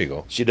 There you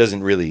go. She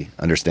doesn't really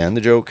understand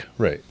the joke.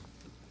 Right.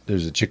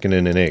 There's a chicken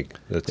and an egg.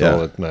 That's all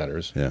that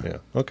matters. Yeah. Yeah.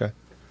 Okay.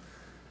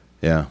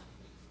 Yeah.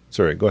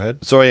 Sorry, go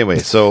ahead. So anyway,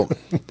 so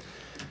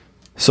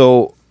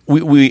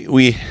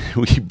we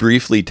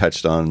briefly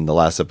touched on the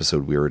last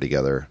episode we were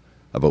together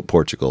about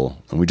Portugal,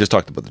 and we just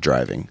talked about the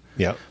driving.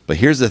 Yeah. But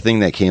here's the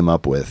thing that came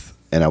up with,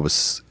 and I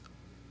was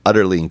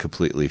utterly and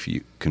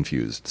completely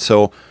confused.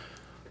 So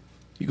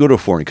you go to a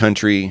foreign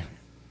country,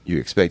 you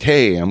expect,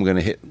 hey, I'm going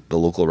to hit the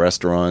local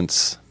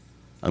restaurants,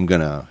 I'm going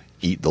to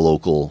eat the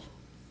local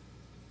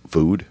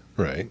food,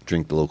 right?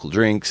 Drink the local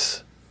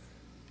drinks.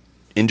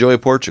 Enjoy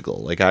Portugal,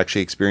 like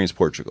actually experience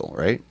Portugal,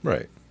 right?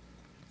 Right.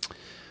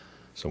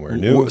 Somewhere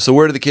new. So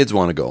where do the kids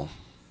want to go?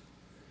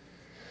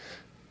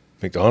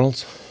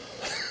 McDonald's?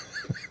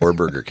 Or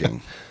Burger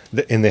King.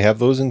 And they have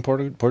those in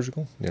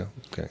Portugal? Yeah.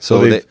 Okay.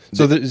 So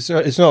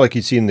it's not like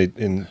you see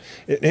and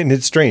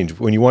it's strange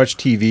when you watch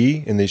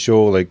TV and they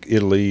show like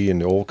Italy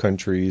and the old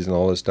countries and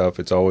all this stuff.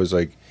 It's always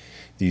like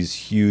these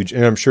huge,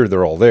 and I'm sure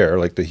they're all there,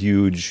 like the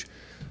huge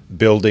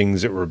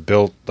buildings that were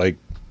built like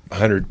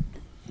 100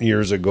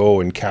 years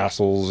ago and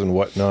castles and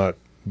whatnot,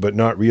 but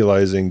not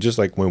realizing, just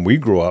like when we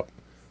grew up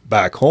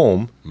back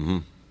home,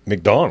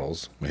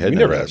 McDonald's. We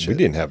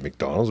didn't have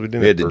McDonald's. We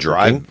had to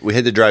drive. We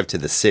had to drive to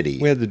the city.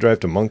 We had to drive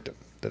to Moncton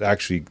to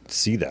actually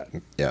see that.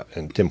 Yeah,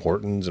 and Tim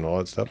Hortons and all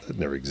that stuff that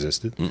never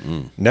existed.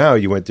 Now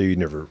you went there, you'd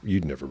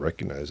never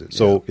recognize it.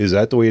 So is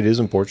that the way it is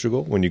in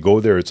Portugal? When you go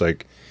there, it's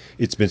like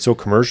it's been so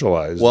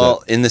commercialized.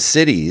 Well, in the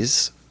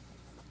cities,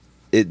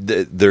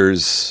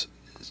 there's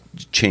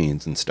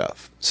chains and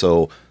stuff.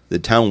 So the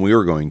town we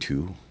were going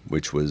to,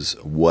 which was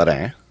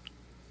Wara,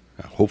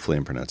 Hopefully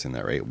I'm pronouncing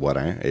that right.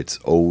 It's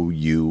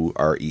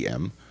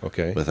Ourem.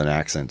 Okay. With an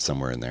accent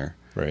somewhere in there.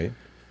 Right.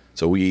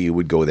 So we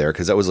would go there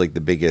because that was like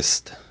the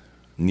biggest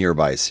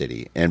nearby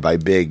city. And by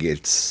big,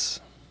 it's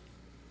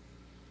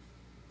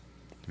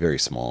very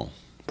small.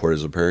 Port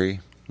au Prairie,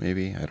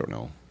 maybe? I don't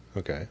know.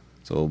 Okay.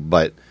 So,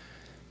 but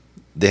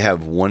they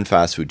have one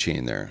fast food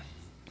chain there,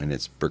 and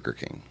it's Burger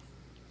King.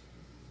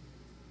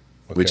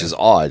 Okay. Which is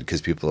odd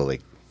because people are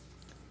like,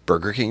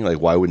 Burger King? Like,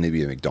 why wouldn't it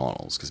be a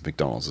McDonald's? Because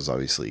McDonald's is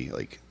obviously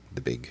like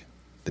the biggie.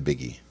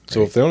 Right?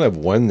 So if they don't have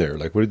one there,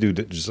 like what do you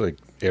do? Just like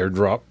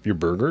airdrop your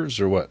burgers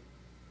or what?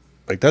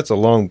 Like that's a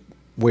long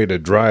way to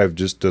drive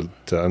just to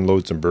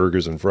unload some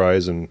burgers and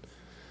fries and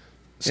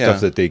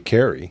stuff that they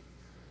carry.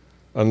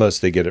 Unless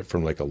they get it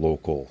from like a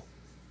local.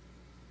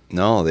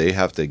 No, they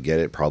have to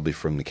get it probably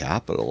from the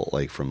capital,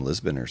 like from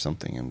Lisbon or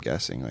something, I'm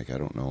guessing. Like, I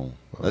don't know.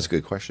 That's a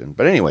good question.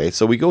 But anyway,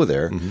 so we go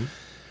there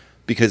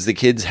because the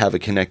kids have a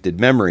connected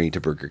memory to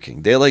Burger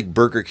King. They like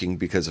Burger King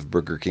because of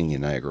Burger King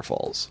in Niagara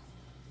Falls.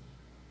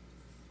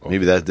 Okay.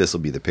 Maybe this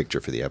will be the picture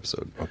for the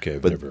episode. Okay,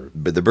 but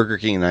the Burger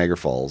King in Niagara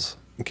Falls.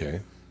 Okay.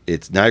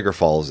 Niagara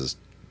Falls is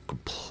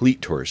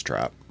complete tourist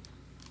trap,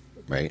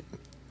 right?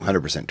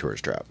 100%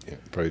 tourist trap. Yeah,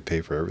 probably pay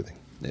for everything.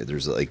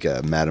 There's like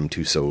Madame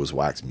Tussauds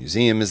Wax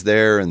Museum is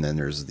there, and then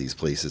there's these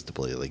places to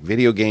play like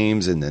video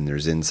games, and then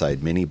there's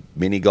inside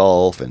mini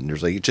golf, and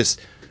there's like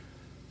just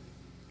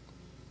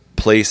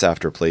place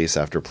after place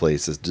after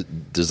place is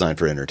designed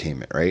for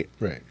entertainment, right?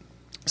 Right.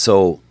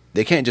 So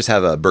they can't just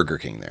have a Burger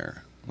King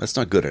there. That's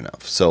not good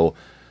enough. So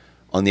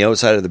on the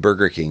outside of the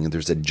Burger King,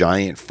 there's a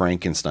giant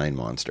Frankenstein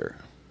monster.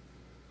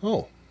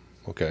 Oh,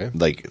 okay.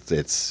 Like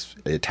it's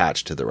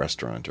attached to the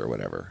restaurant or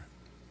whatever.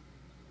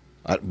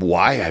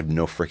 Why? I have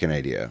no freaking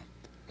idea.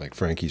 Like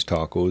Frankie's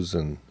Tacos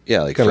and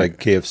like kind of like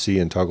KFC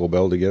and Taco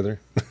Bell together.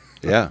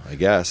 Yeah, I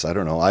guess. I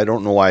don't know. I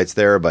don't know why it's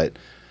there, but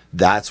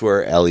that's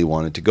where Ellie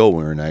wanted to go when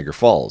we were in Niagara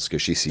Falls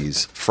because she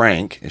sees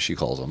Frank, as she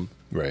calls him.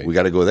 Right. We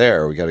got to go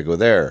there. We got to go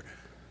there.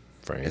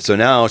 Frank. So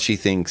now she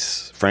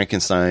thinks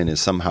Frankenstein is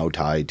somehow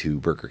tied to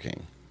Burger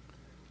King.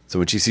 So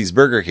when she sees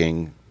Burger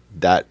King,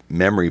 that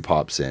memory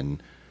pops in.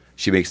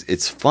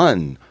 It's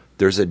fun.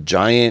 There's a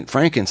giant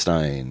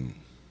Frankenstein.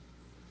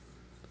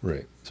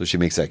 Right. So she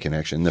makes that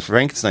connection. The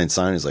Frankenstein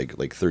sign is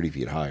like 30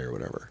 feet high or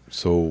whatever.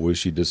 So was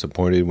she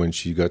disappointed when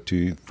she got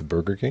to the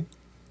Burger King?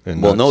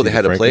 And well, no, they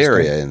had a play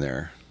area in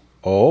there.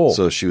 Oh.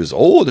 So she was,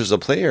 there's a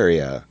play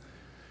area.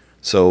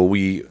 So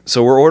we're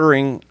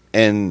ordering,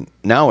 and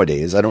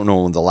nowadays, I don't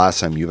know the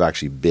last time you've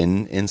actually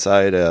been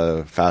inside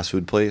a fast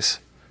food place,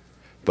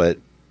 but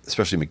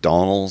especially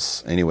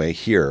McDonald's anyway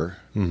here.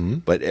 Mm-hmm.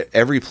 But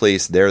every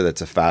place there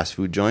that's a fast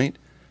food joint,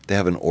 they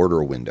have an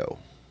order window.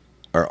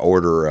 Or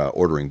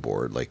ordering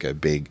board, like a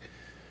big,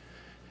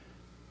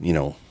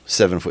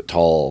 7-foot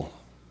tall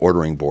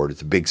ordering board.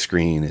 It's a big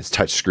screen. It's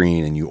touch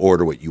screen, and you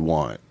order what you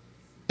want.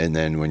 And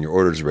then when your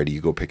order's ready, you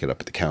go pick it up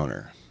at the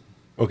counter.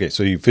 Okay,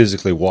 so you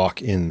physically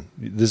walk in.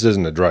 This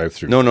isn't a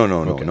drive-through. No,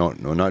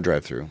 not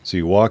drive-through. So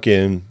you walk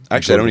in.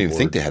 Actually, I don't even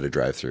think they had a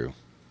drive-through.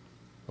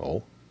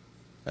 Oh,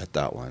 at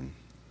that one,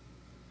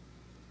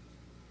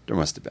 there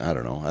must have been. I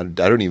don't know. I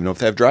don't even know if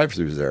they have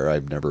drive-throughs there.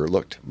 I've never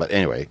looked. But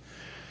anyway.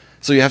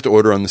 So you have to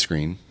order on the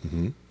screen,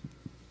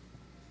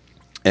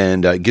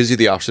 and it gives you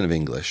the option of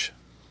English.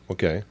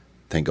 Okay.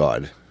 Thank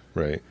God.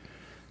 Right.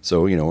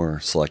 So, we're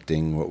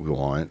selecting what we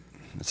want.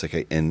 It's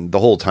like, and the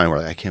whole time we're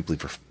like, I can't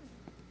believe we're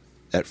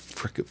at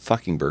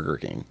fucking Burger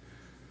King.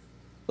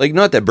 Like,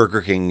 not that Burger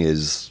King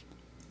is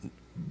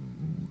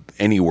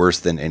any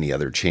worse than any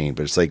other chain,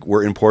 but it's like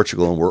we're in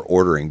Portugal and we're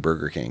ordering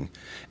Burger King.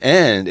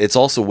 And it's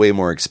also way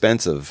more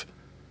expensive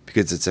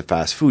because it's a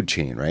fast food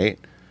chain, right?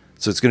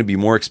 So it's going to be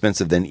more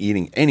expensive than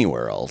eating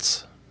anywhere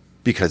else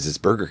because it's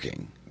Burger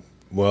King.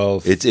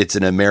 Well, it's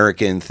an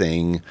American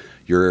thing.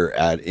 You're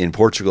in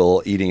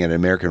Portugal eating at an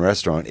American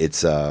restaurant.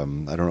 It's I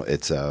don't know.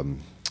 It's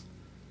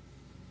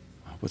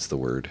what's the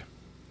word?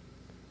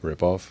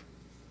 Rip-off?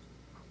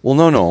 Well,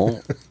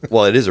 no.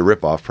 Well, it is a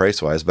rip-off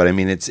price-wise, but I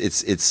mean,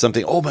 it's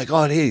something. Oh my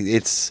God! Hey,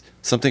 it's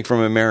something from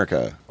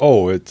America.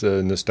 Oh, it's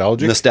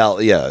nostalgic.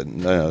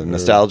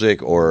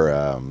 Nostalgic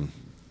or.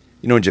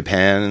 In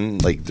Japan,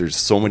 like there's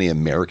so many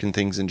American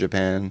things in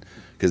Japan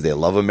because they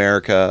love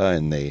America,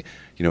 and they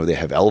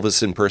have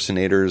Elvis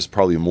impersonators,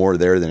 probably more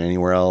there than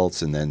anywhere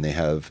else, and then they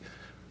have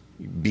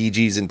Bee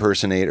Gees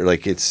impersonator.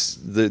 Like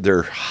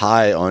they're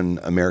high on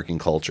American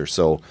culture,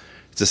 so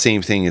it's the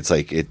same thing. It's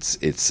like it's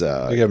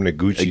like having a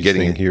Gucci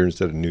thing here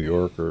instead of New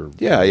York or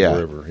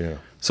wherever. Yeah.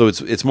 So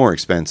it's more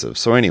expensive.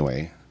 So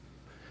anyway,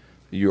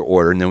 you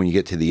order, and then when you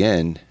get to the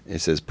end, it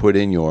says put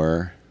in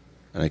your,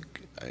 and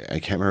I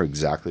can't remember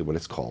exactly what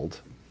it's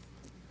called.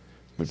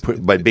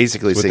 But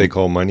basically, it's what they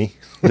call money.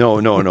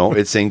 No.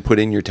 It's saying put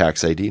in your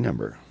tax ID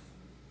number.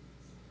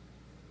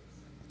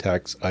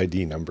 Tax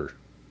ID number.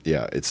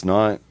 Yeah, it's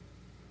not.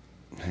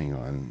 Hang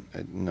on.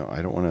 No,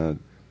 I don't want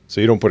to. So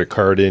you don't put a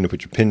card in and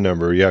put your PIN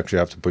number. You actually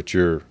have to put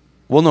your.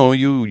 Well, no,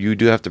 you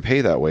do have to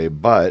pay that way,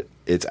 but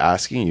it's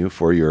asking you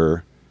for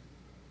your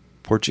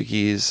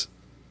Portuguese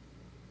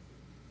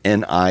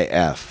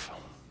NIF.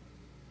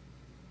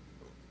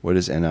 What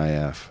is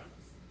NIF?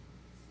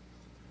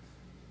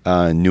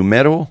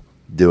 Número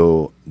de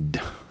oh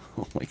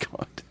my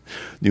god.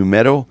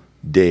 Número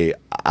de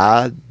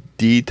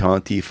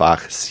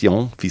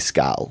identificación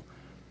fiscal.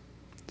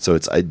 So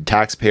it's a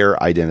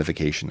taxpayer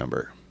identification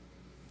number.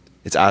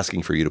 It's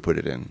asking for you to put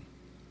it in.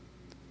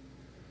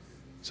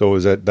 So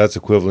that's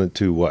equivalent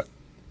to what?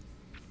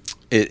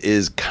 It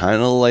is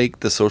kind of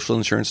like the social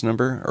insurance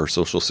number or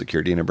social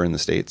security number in the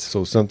States.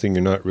 So something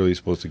you're not really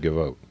supposed to give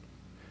out.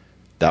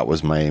 That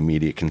was my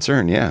immediate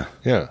concern, yeah.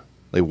 Yeah.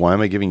 Like, why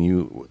am I giving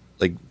you...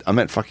 Like, I'm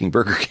at fucking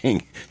Burger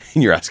King,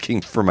 and you're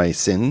asking for my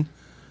SIN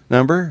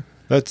number?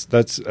 That's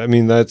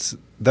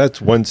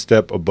one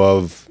step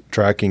above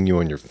tracking you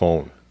on your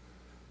phone.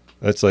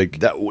 That's like...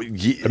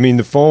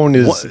 the phone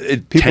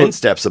is... 10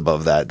 steps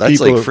above that. That's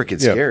like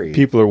freaking scary.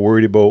 People are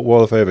worried about,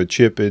 well, if I have a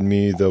chip in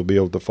me, they'll be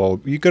able to follow.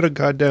 You got a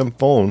goddamn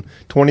phone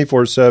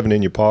 24/7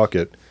 in your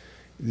pocket.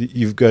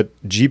 You've got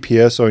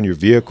GPS on your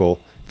vehicle.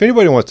 If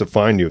anybody wants to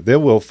find you, they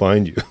will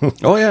find you.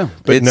 Oh, yeah.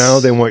 But now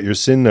they want your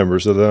SIN number,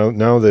 so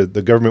now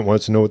the government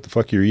wants to know what the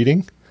fuck you're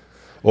eating.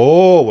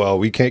 Oh, well,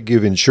 we can't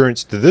give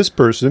insurance to this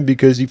person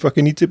because he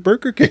fucking eats at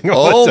Burger King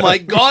all the time. My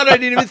God, I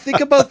didn't even think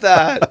about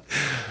that.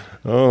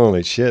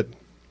 Holy shit.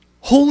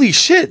 Holy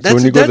shit,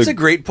 that's a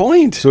great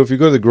point. So if you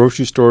go to the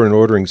grocery store and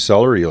ordering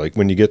celery, like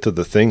when you get to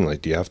the thing,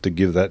 like do you have to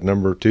give that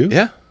number too?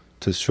 Yeah.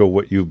 To show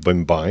what you've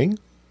been buying?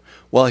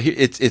 Well,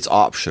 it's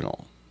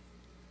optional.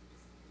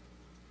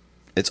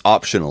 It's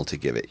optional to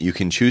give it. You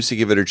can choose to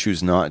give it or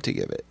choose not to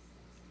give it.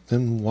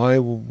 Then why?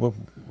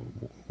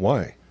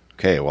 Why?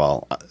 Okay,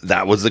 well,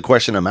 that was the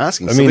question I'm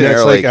asking. I mean,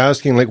 that's like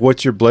asking, like,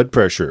 what's your blood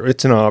pressure?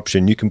 It's an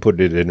option. You can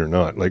put it in or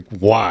not. Like,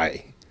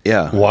 why?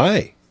 Yeah.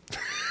 Why?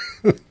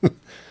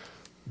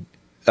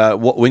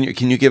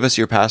 Can you give us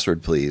your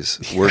password, please?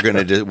 We're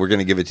gonna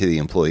give it to the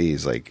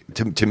employees. Like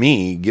to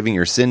me, giving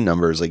your SIN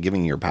number is like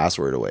giving your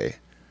password away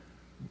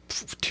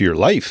to your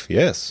life.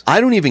 Yes. I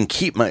don't even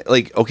keep my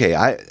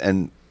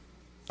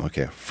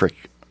frick.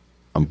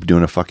 I'm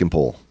doing a fucking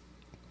poll.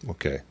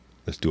 Okay,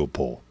 let's do a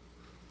poll.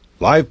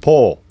 Live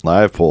poll.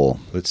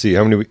 Let's see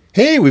how many.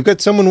 Hey, we've got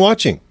someone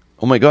watching.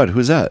 Oh my God,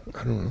 who's that?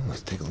 I don't know.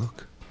 Let's take a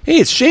look. Hey,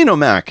 it's Shane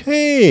O'Mac.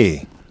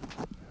 Hey.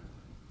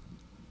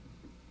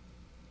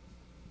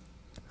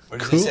 What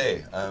does he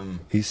say?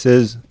 He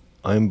says,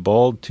 "I'm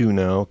bald too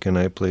now. Can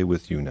I play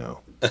with you now?"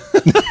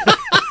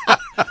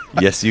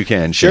 Yes, you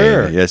can. Shane.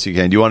 Sure. Yes, you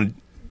can. Do you want to?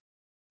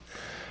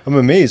 I'm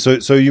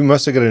amazed. So you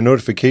must have got a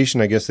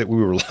notification, I guess, that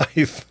we were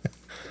live.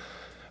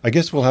 I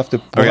guess we'll have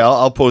to. Okay,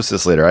 I'll post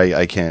this later.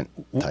 I can't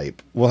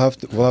type. We'll have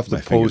to My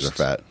post. fingers are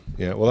fat.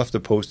 Yeah, we'll have to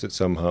post it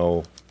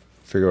somehow.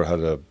 Figure out how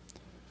to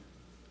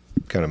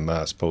kind of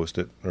mass post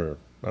it, or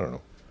I don't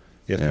know.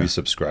 You have to be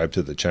subscribed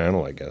to the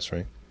channel, I guess,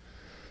 right?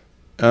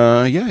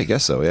 Yeah, I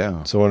guess so.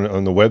 Yeah. So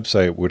on the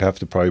website, we'd have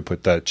to probably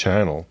put that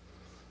channel,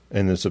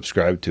 and then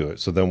subscribe to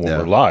it. So then when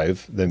we're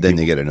live, then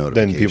you get a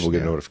notification. Then people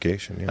get a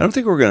notification. Yeah. I don't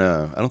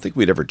think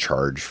we'd ever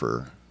charge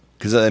for,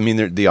 because I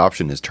mean the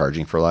option is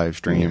charging for live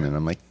stream, and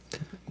I'm like,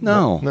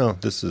 no,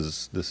 this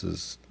is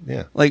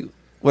yeah. Like,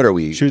 what are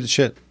we? Shoot the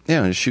shit.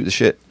 Yeah, just shoot the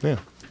shit. Yeah.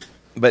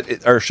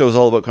 But our show's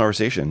all about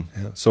conversation.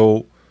 Yeah.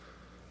 So,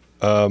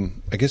 I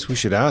guess we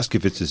should ask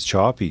if it's as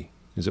choppy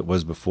as it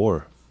was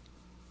before.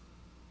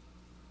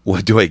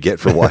 What do I get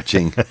for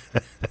watching?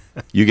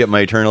 You get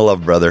my eternal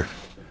love, brother.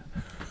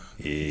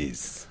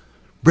 Yes.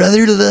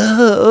 Brother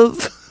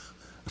Love.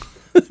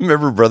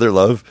 Remember Brother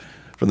Love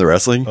from the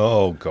wrestling?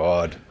 Oh,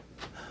 God.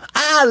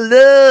 I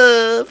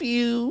love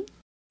you.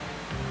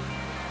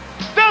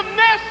 The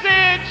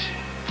message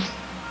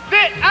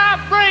that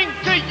I bring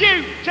to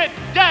you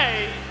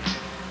today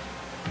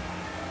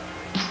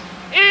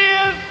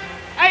is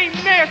a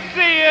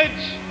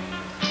message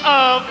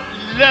of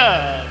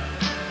love.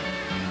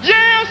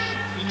 Yes,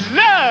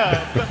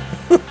 love.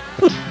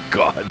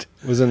 God.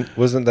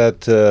 Wasn't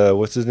that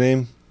what's his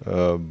name?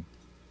 With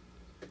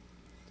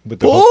the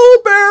Bull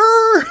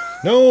Bear.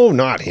 No,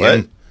 not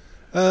him.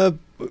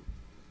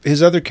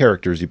 His other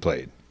characters he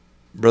played.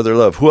 Brother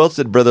Love. Who else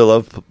did Brother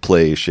Love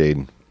play,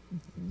 Shane?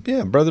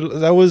 Yeah, brother.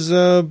 That was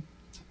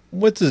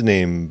what's his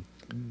name?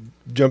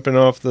 Jumping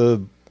off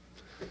the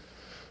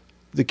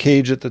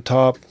cage at the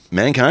top.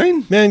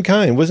 Mankind.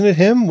 Wasn't it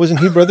him? Wasn't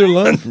he Brother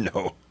Love?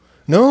 No.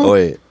 No. Oh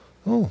wait.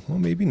 Oh, well,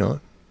 maybe not.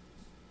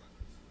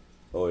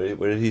 Oh,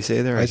 what did he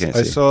say there? I can't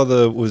I see. saw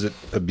was it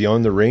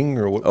Beyond the Ring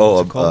or what? Oh,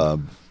 what's it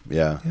called?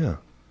 Yeah.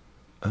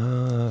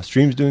 Yeah.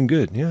 Stream's doing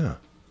good. Yeah.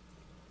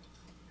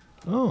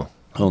 Oh.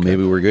 Oh,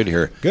 maybe we're good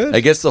here. Good.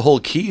 I guess the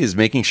whole key is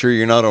making sure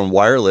you're not on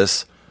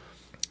wireless.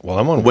 Well,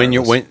 I'm on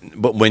wireless.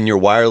 When your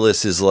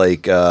wireless is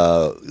like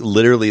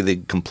literally the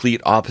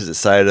complete opposite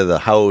side of the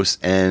house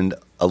and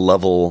a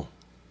level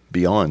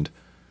beyond.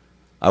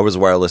 I was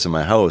wireless in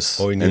my house,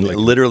 and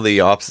literally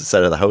the opposite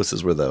side of the house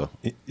is where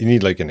you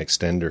need like an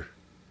extender.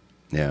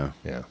 Yeah.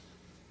 Yeah.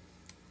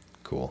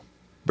 Cool.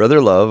 Brother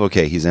Love.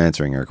 Okay, he's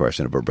answering our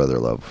question about Brother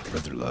Love.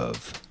 Brother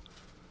Love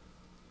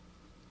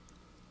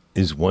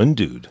is one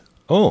dude.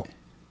 Oh.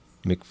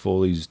 Mick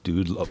Foley's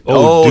Dude Love.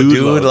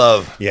 Dude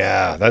Love.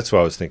 Yeah, that's what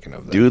I was thinking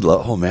of. Dude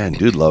Love. Oh man,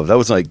 Dude Love.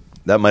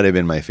 That might have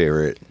been my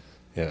favorite.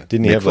 Yeah,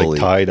 didn't he Mick have Foley. like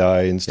tie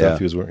dye and stuff? Yeah.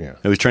 He was wearing. Yeah.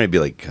 I was trying to be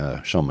like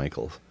Shawn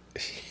Michaels.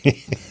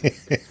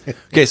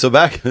 Okay, so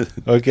back.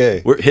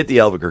 Okay, Hit the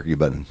Albuquerque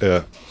button.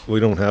 Yeah, we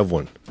don't have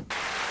one.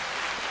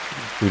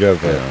 We'd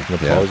have an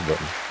applause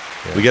button.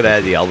 Yeah. We got to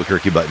add the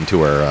Albuquerque button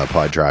to our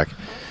pod track.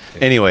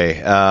 Anyway,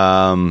 you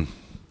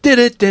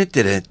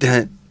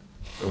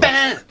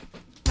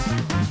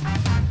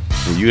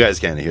guys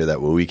can't hear that,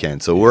 but we can.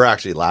 So we're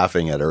actually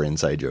laughing at our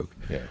inside joke.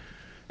 Yeah.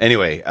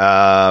 Anyway,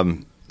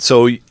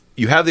 so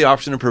you have the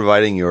option of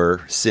providing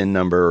your SIN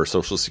number or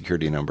social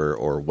security number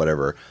or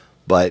whatever.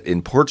 But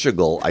in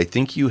Portugal, I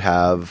think you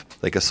have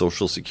like a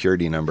social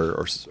security number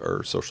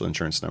or social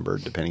insurance number,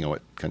 depending on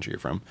what country you're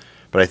from.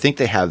 But I think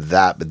they have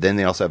that. But then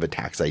they also have a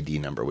tax ID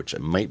number, which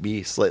might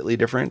be slightly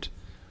different.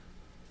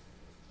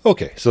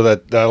 Okay, so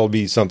that'll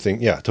be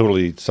something. Yeah,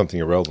 totally something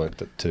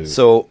irrelevant to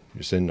your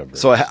SIN number.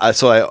 So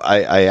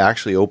I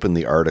actually opened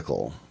the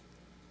article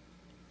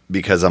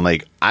because I'm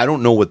like, I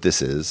don't know what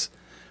this is.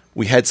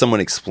 We had someone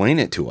explain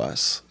it to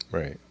us,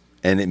 right?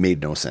 And it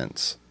made no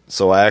sense.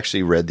 So I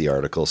actually read the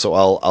article. So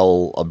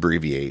I'll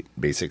abbreviate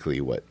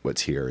basically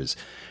what's here is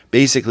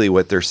basically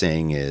what they're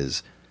saying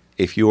is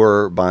if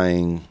you're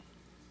buying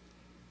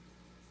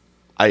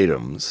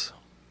items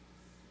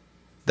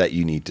that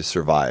you need to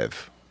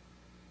survive.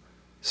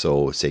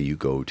 So say you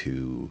go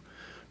to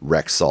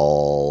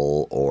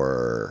Rexall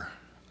or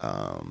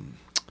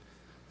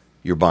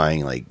you're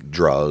buying like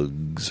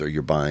drugs or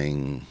you're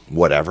buying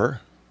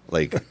whatever.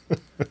 Like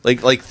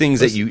things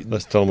that you...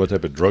 Let's tell them what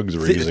type of drugs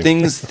we're using.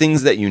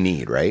 Things that you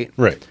need, right?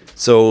 Right.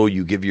 So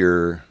you give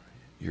your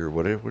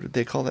what did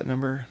they call that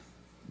number?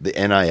 The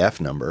NIF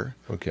number.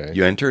 Okay.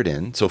 You enter it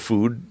in. So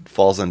food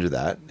falls under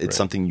that. It's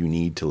something you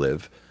need to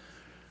live.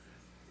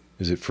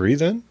 Is it free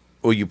then?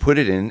 Well, you put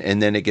it in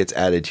and then it gets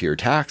added to your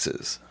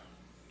taxes.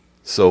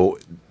 So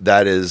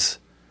that is...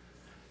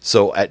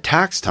 So at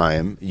tax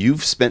time,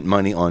 you've spent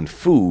money on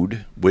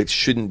food, which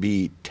shouldn't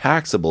be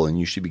taxable, and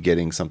you should be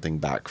getting something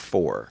back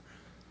for.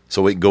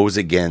 So it goes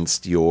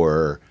against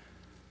your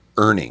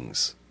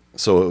earnings.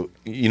 So,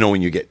 you know,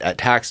 when you get at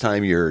tax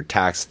time, you're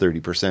taxed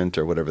 30%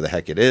 or whatever the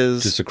heck it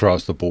is. Just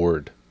across the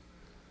board.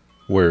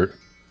 Where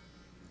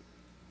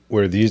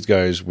these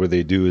guys, what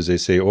they do is they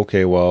say,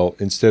 okay, well,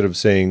 instead of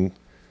saying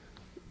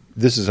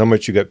this is how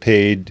much you got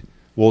paid,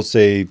 we'll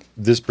say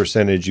this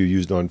percentage you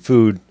used on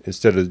food.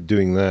 Instead of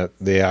doing that,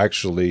 they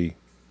actually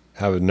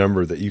have a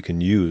number that you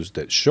can use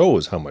that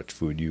shows how much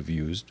food you've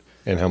used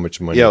and how much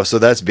money. Yeah, so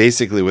that's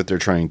basically what they're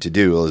trying to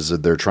do is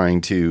that they're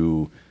trying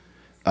to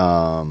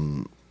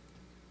hang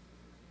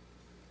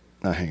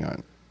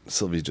on.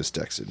 Sylvie just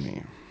texted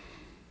me.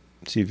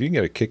 See, if you can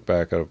get a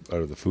kickback out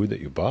of the food that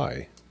you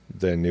buy,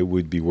 then it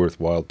would be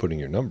worthwhile putting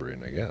your number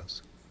in, I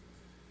guess.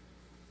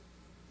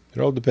 It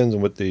all depends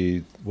on what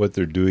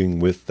they're doing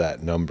with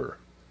that number.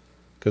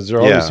 Because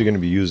they're obviously going to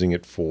be using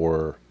it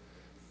for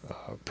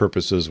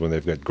purposes when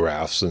they've got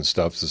graphs and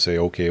stuff to say,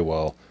 okay,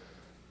 well,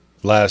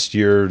 last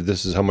year,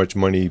 this is how much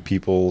money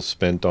people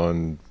spent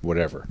on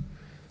whatever.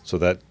 So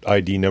that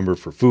ID number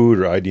for food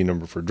or ID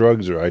number for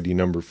drugs or ID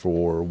number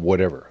for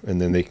whatever. And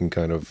then they can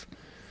kind of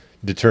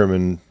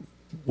determine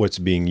what's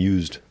being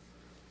used.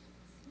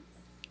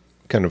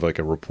 Kind of like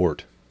a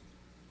report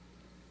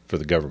for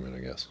the government, I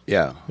guess.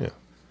 Yeah. Yeah.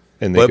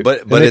 And but they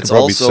it's could probably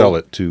also sell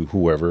it to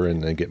whoever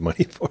and then get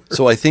money for it.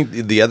 So I think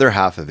the other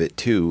half of it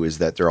too is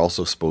that they're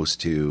also supposed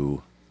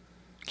to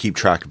keep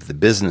track of the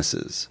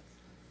businesses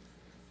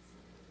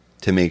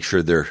to make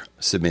sure they're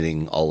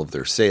submitting all of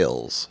their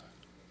sales.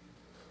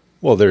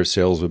 Well, their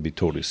sales would be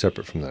totally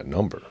separate from that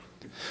number.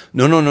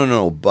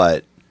 No.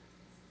 But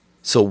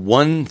so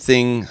one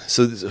thing,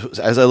 so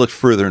as I looked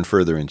further and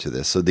further into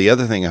this, so the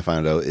other thing I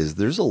found out is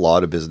there's a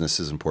lot of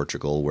businesses in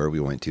Portugal where we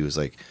went to is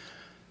like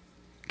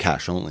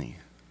cash only.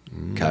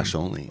 Cash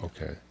only.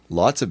 Okay.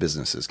 Lots of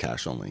businesses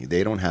cash only.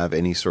 They don't have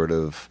any sort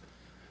of,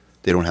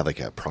 they don't have like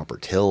a proper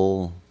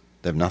till.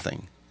 They have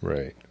nothing.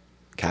 Right.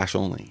 Cash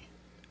only.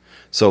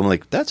 So I'm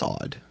like, that's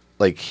odd.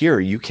 Like here,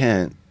 you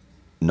can't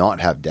not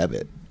have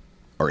debit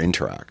or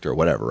interact or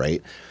whatever,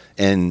 right?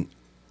 And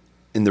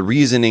the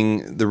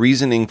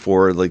reasoning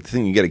for like the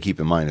thing you got to keep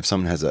in mind, if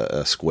someone has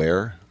a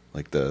square,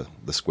 like the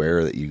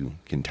square that you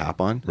can tap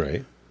on,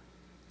 right?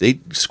 They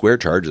square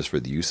charges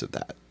for the use of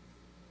that.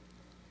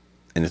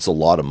 And it's a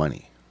lot of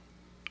money.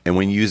 And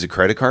when you use a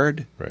credit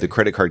card, the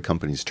credit card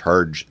companies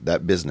charge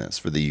that business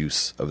for the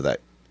use of that,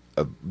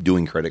 of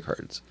doing credit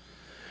cards.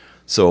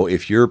 So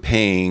if you're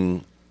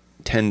paying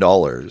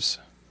 $10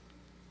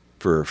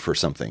 for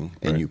something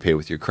and you pay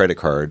with your credit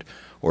card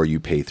or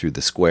you pay through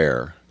the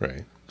Square,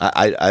 right?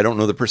 I don't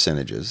know the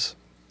percentages.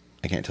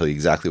 I can't tell you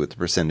exactly what the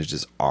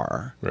percentages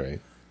are.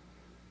 Right.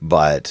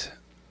 But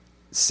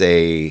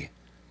say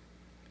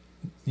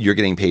you're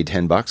getting paid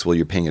 $10, well,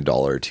 you're paying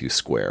 $1 to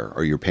Square,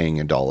 or you're paying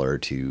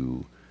 $1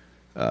 to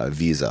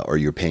Visa, or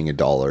you're paying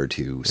 $1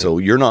 to. So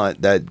you're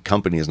not, that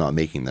company is not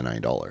making the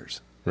 $9.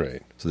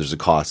 Right. So there's a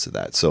cost to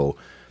that. So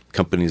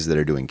companies that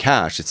are doing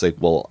cash, it's like,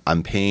 well,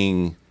 I'm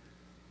paying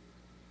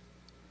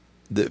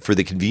for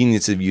the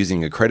convenience of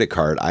using a credit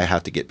card, I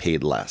have to get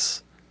paid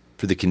less.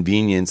 For the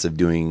convenience of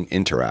doing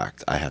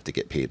Interact, I have to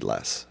get paid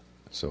less.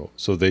 So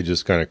they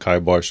just kind of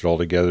kibosh it all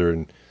together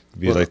and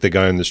be like the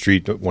guy on the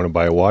street that want to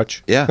buy a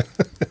watch. Yeah,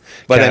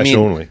 but Cash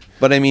only.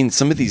 But I mean,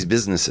 some of these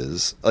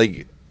businesses,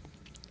 like,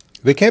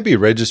 they can't be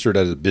registered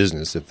as a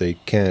business if they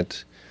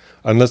can't,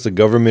 unless the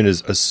government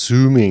is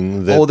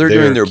assuming that they're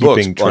doing their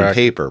books keeping track on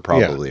paper,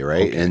 probably, Yeah,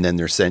 right? okay. And then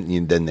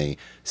then they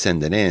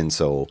send it in.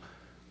 So,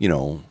 you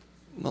know,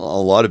 a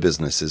lot of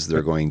businesses,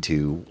 they're not going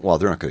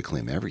to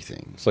claim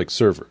everything. It's like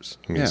servers.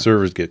 I mean, Yeah.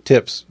 servers get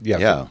tips. You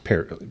have Yeah.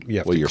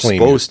 you're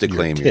Supposed to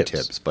claim your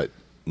tips, but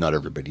not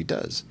everybody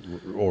does.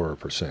 Or a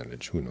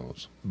percentage. Who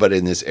knows? But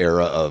in this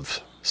era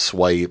of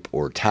swipe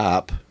or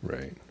tap,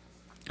 Right.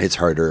 it's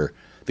harder.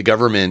 The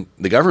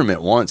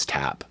government wants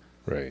tap,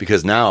 Right.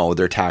 because now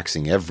they're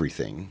taxing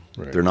everything.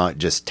 Right. They're not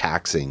just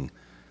taxing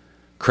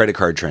credit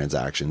card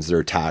transactions;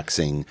 they're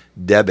taxing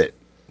debit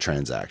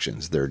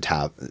transactions. They're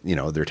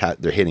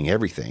hitting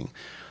everything.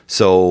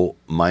 So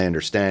my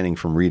understanding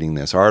from reading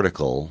this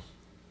article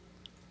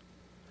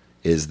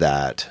is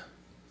that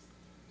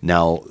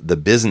now the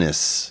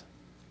business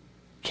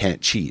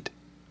can't cheat.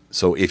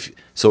 So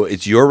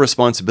it's your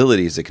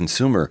responsibility as a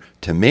consumer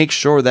to make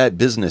sure that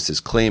business is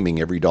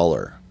claiming every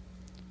dollar,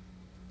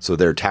 so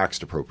they're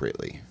taxed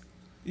appropriately.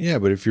 Yeah,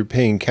 but if you're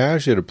paying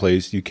cash at a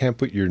place, you can't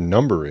put your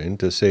number in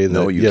to say that,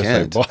 No, you yes,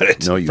 can't. I bought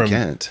it No, you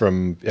can't.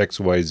 from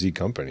XYZ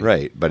company.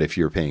 Right, but if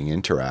you're paying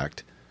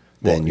Interact,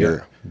 then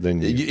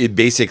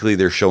basically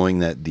they're showing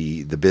that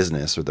the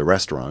business or the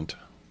restaurant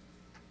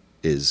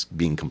is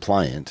being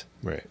compliant,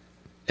 Right.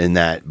 and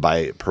that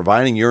by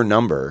providing your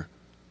number,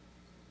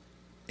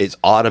 it's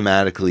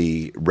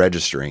automatically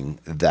registering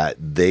that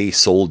they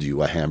sold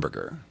you a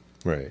hamburger.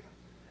 Right.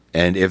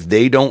 And if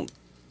they don't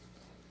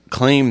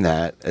claim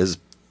that as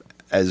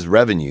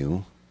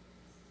revenue,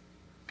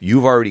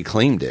 you've already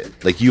claimed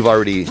it. Like you've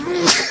already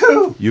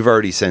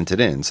sent it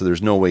in, so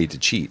there's no way to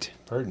cheat.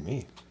 Pardon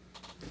me.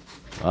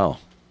 Wow.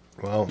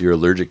 Wow. You're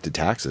allergic to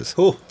taxes.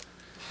 Cool.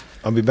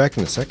 I'll be back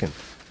in a second.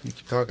 You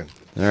keep talking.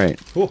 All right.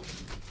 Cool.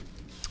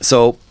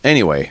 So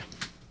anyway,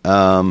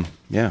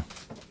 yeah,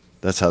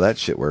 that's how that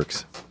shit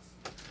works.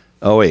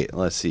 Oh wait,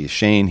 let's see.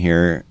 Shane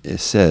here, it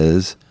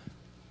says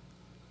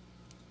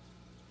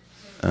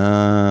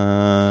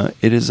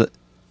it is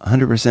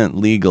 100%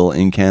 legal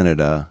in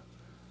Canada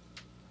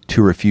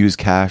to refuse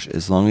cash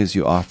as long as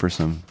you offer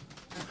some.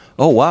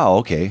 Oh wow,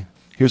 okay.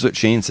 Here's what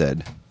Shane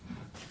said.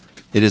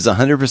 It is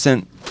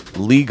 100%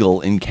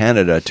 legal in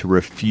Canada to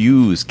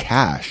refuse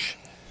cash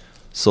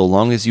so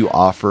long as you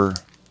offer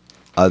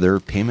other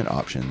payment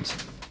options.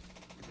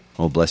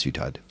 Oh, bless you,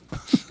 Todd.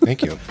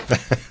 Thank you.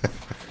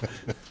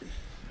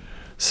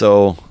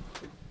 So,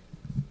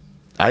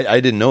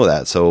 I didn't know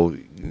that. So,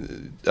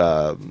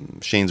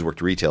 Shane's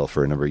worked retail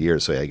for a number of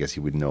years, so I guess he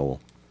would know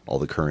all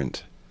the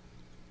current.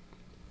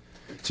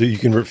 So you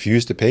can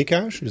refuse to pay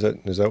cash? Is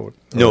that what?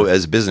 No,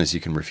 as a business, you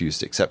can refuse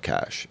to accept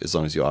cash as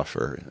long as you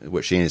offer.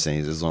 What Shane is saying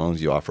is as long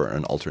as you offer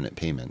an alternate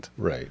payment,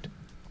 Right.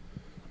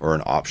 or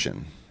an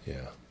option.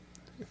 Yeah.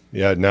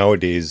 Yeah.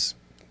 Nowadays,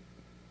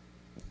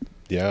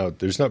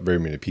 there's not very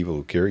many people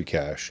who carry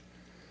cash.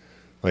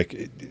 Like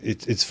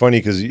it's funny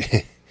because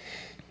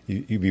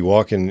you be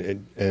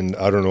walking and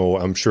I don't know.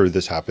 I'm sure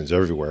this happens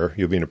everywhere.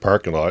 You'll be in a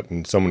parking lot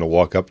and someone will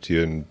walk up to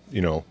you and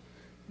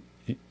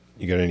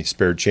you got any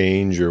spare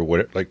change or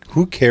what? Like,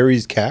 who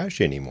carries cash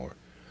anymore?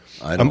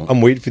 I'm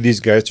waiting for these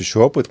guys to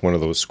show up with one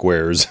of those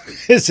squares.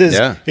 It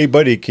says, "Hey,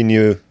 buddy, can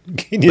you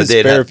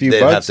spare a few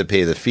bucks?" They'd have to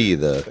pay the fee,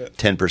 the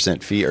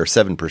 10% fee or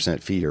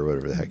 7% fee or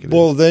whatever the heck it is.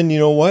 Well, then you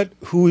know what?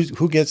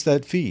 Who gets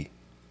that fee?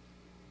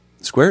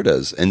 Square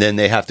does, and then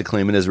they have to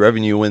claim it as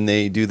revenue when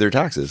they do their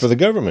taxes for the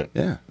government.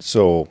 Yeah.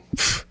 So,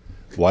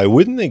 why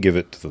wouldn't they give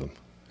it to them?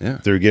 Yeah,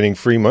 they're getting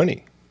free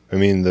money. I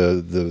mean,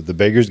 the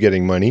beggar's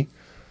getting money.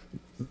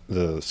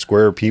 The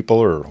Square people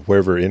or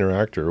whoever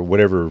Interact or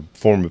whatever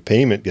form of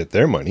payment get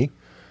their money,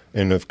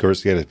 and of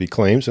course, they got to be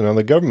claimed. So now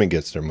the government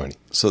gets their money.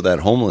 So that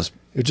homeless,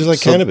 it's just like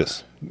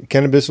cannabis.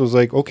 Cannabis was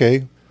like,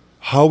 okay,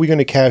 how are we going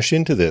to cash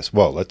into this?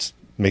 Well, let's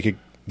make it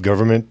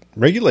government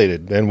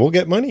regulated, and we'll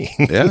get money.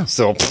 Yeah.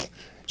 So,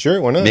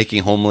 sure, why not?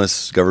 Making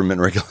homeless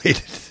government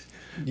regulated.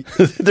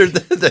 I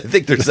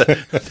think there's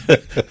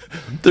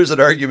an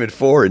argument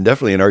for and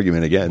definitely an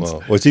argument against.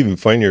 Well, what's even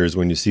funnier is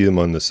when you see them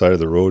on the side of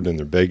the road and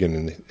they're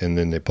begging and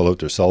then they pull out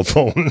their cell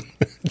phone.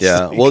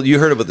 Yeah. Well, you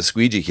heard about the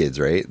squeegee kids,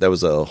 right? That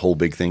was a whole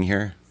big thing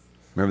here.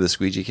 Remember the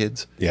squeegee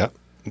kids? Yeah.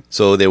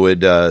 So they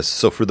would.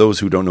 So for those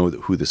who don't know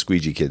who the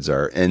squeegee kids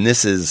are, and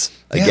this is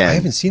again, I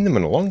haven't seen them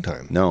in a long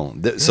time. No.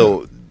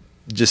 So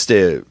just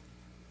to,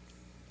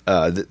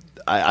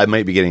 I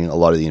might be getting a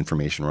lot of the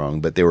information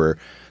wrong, but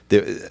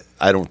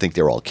I don't think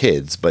they were all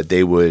kids, but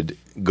they would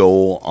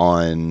go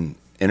on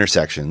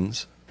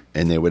intersections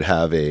and they would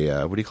have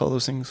a, what do you call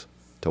those things?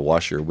 To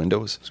wash your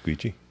windows?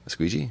 Squeegee. A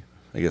squeegee?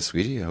 I guess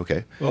squeegee?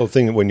 Okay. Well, the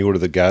thing that when you go to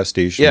the gas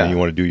station and you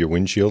want to do your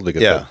windshield, they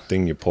get that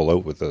thing you pull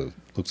out with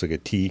looks like a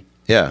T.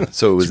 Yeah.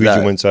 So it was squeegee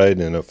that. one side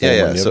and a foam on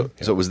the other.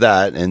 So it was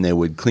that, and they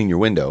would clean your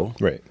window.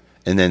 Right.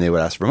 And then they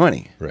would ask for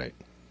money. Right.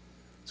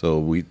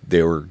 So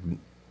they were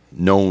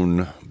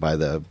known by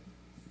the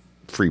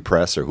free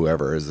press or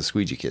whoever as the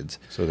Squeegee Kids.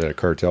 So they had a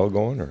cartel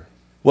going, or?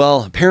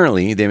 Well,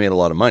 apparently they made a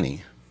lot of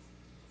money,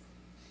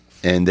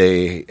 and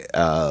they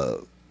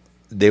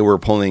were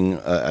pulling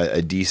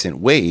a decent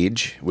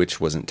wage, which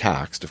wasn't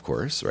taxed, of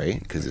course,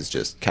 right? Because it's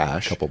just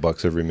cash. A couple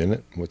bucks every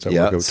minute. What's that?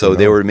 Yeah. So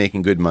they were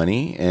making good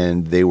money,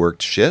 and they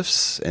worked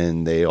shifts,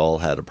 and they all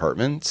had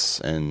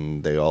apartments,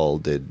 and they all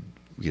did,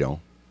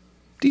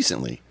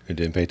 decently. And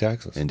didn't pay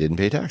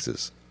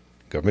taxes.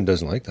 Government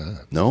doesn't like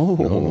that.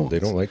 No, they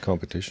don't like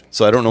competition.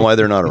 So I don't know why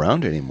they're not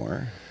around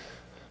anymore.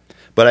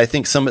 But I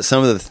think some of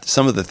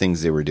the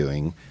things they were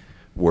doing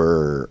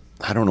were,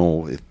 I don't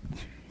know if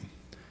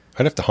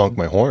I'd have to honk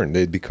my horn.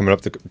 They'd be coming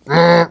up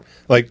the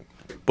like,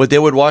 but they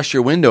would wash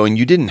your window, and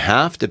you didn't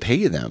have to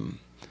pay them.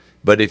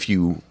 But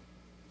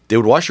they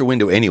would wash your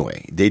window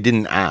anyway. They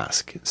didn't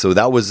ask. So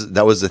that was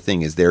the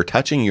thing, is they're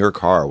touching your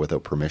car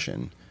without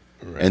permission,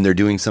 right. And they're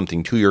doing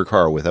something to your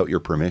car without your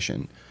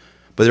permission.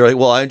 But they're like,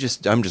 well, I'm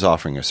just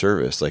offering a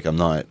service. Like I'm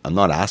not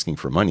asking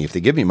for money. If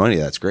they give me money,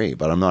 that's great,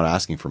 but I'm not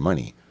asking for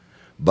money.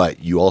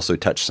 But you also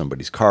touch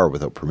somebody's car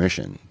without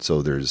permission,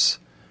 so there's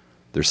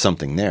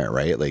something there,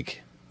 right?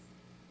 Like,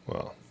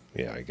 well,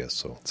 yeah, I guess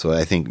so. So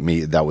I think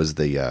that was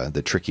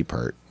the tricky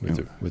part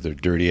with their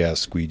dirty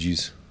ass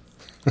squeegees.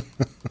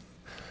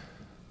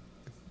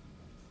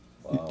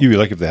 Wow. You'd be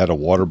like if they had a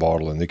water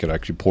bottle and they could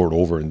actually pour it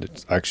over and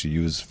actually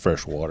use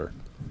fresh water.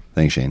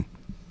 Thanks, Shane.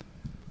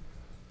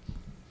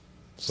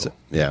 So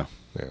yeah.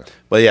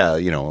 But yeah,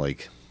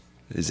 like,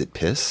 is it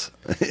piss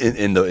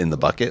in the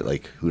bucket?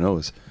 Like, who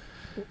knows?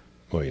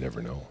 Well, you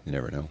never know. You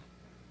never know.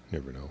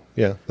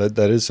 Yeah,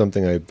 that is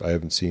something I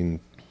haven't seen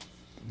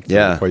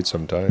for quite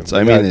some time. So,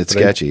 I mean, it's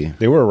sketchy.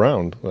 They were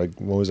around. Like,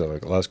 what was that?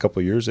 Like the last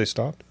couple of years they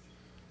stopped?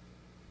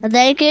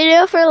 Thank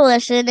you for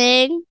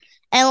listening,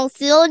 and we'll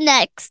see you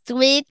next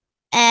week.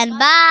 And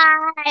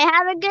bye.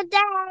 Have a good day.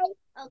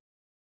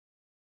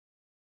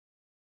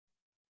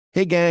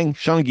 Hey, gang.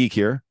 Sean Geek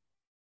here.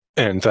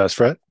 And Fast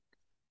Fret.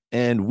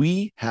 And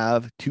we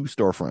have 2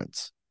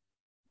 storefronts.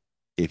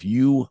 If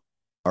you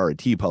are a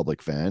TeePublic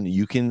fan,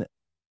 you can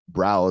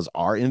browse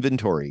our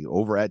inventory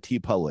over at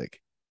TeePublic,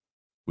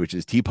 which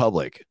is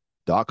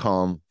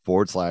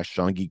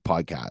teepublic.com/Sean Geek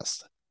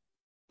Podcast.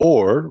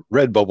 Or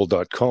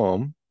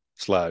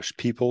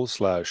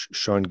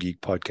redbubble.com/people/Sean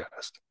Geek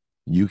Podcast.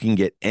 You can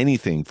get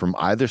anything from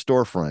either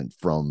storefront,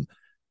 from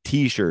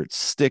t-shirts,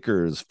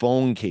 stickers,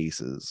 phone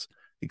cases,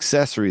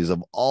 accessories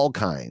of all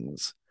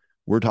kinds.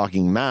 We're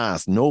talking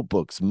masks,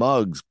 notebooks,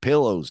 mugs,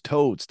 pillows,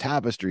 totes,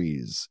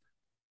 tapestries.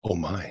 Oh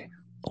my.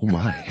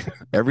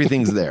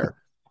 Everything's there.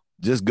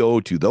 Just go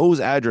to those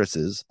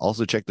addresses.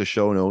 Also check the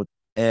show notes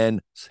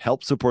and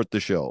help support the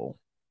show.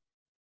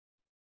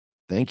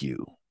 Thank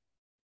you.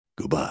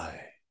 Goodbye.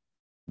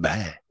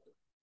 Bye.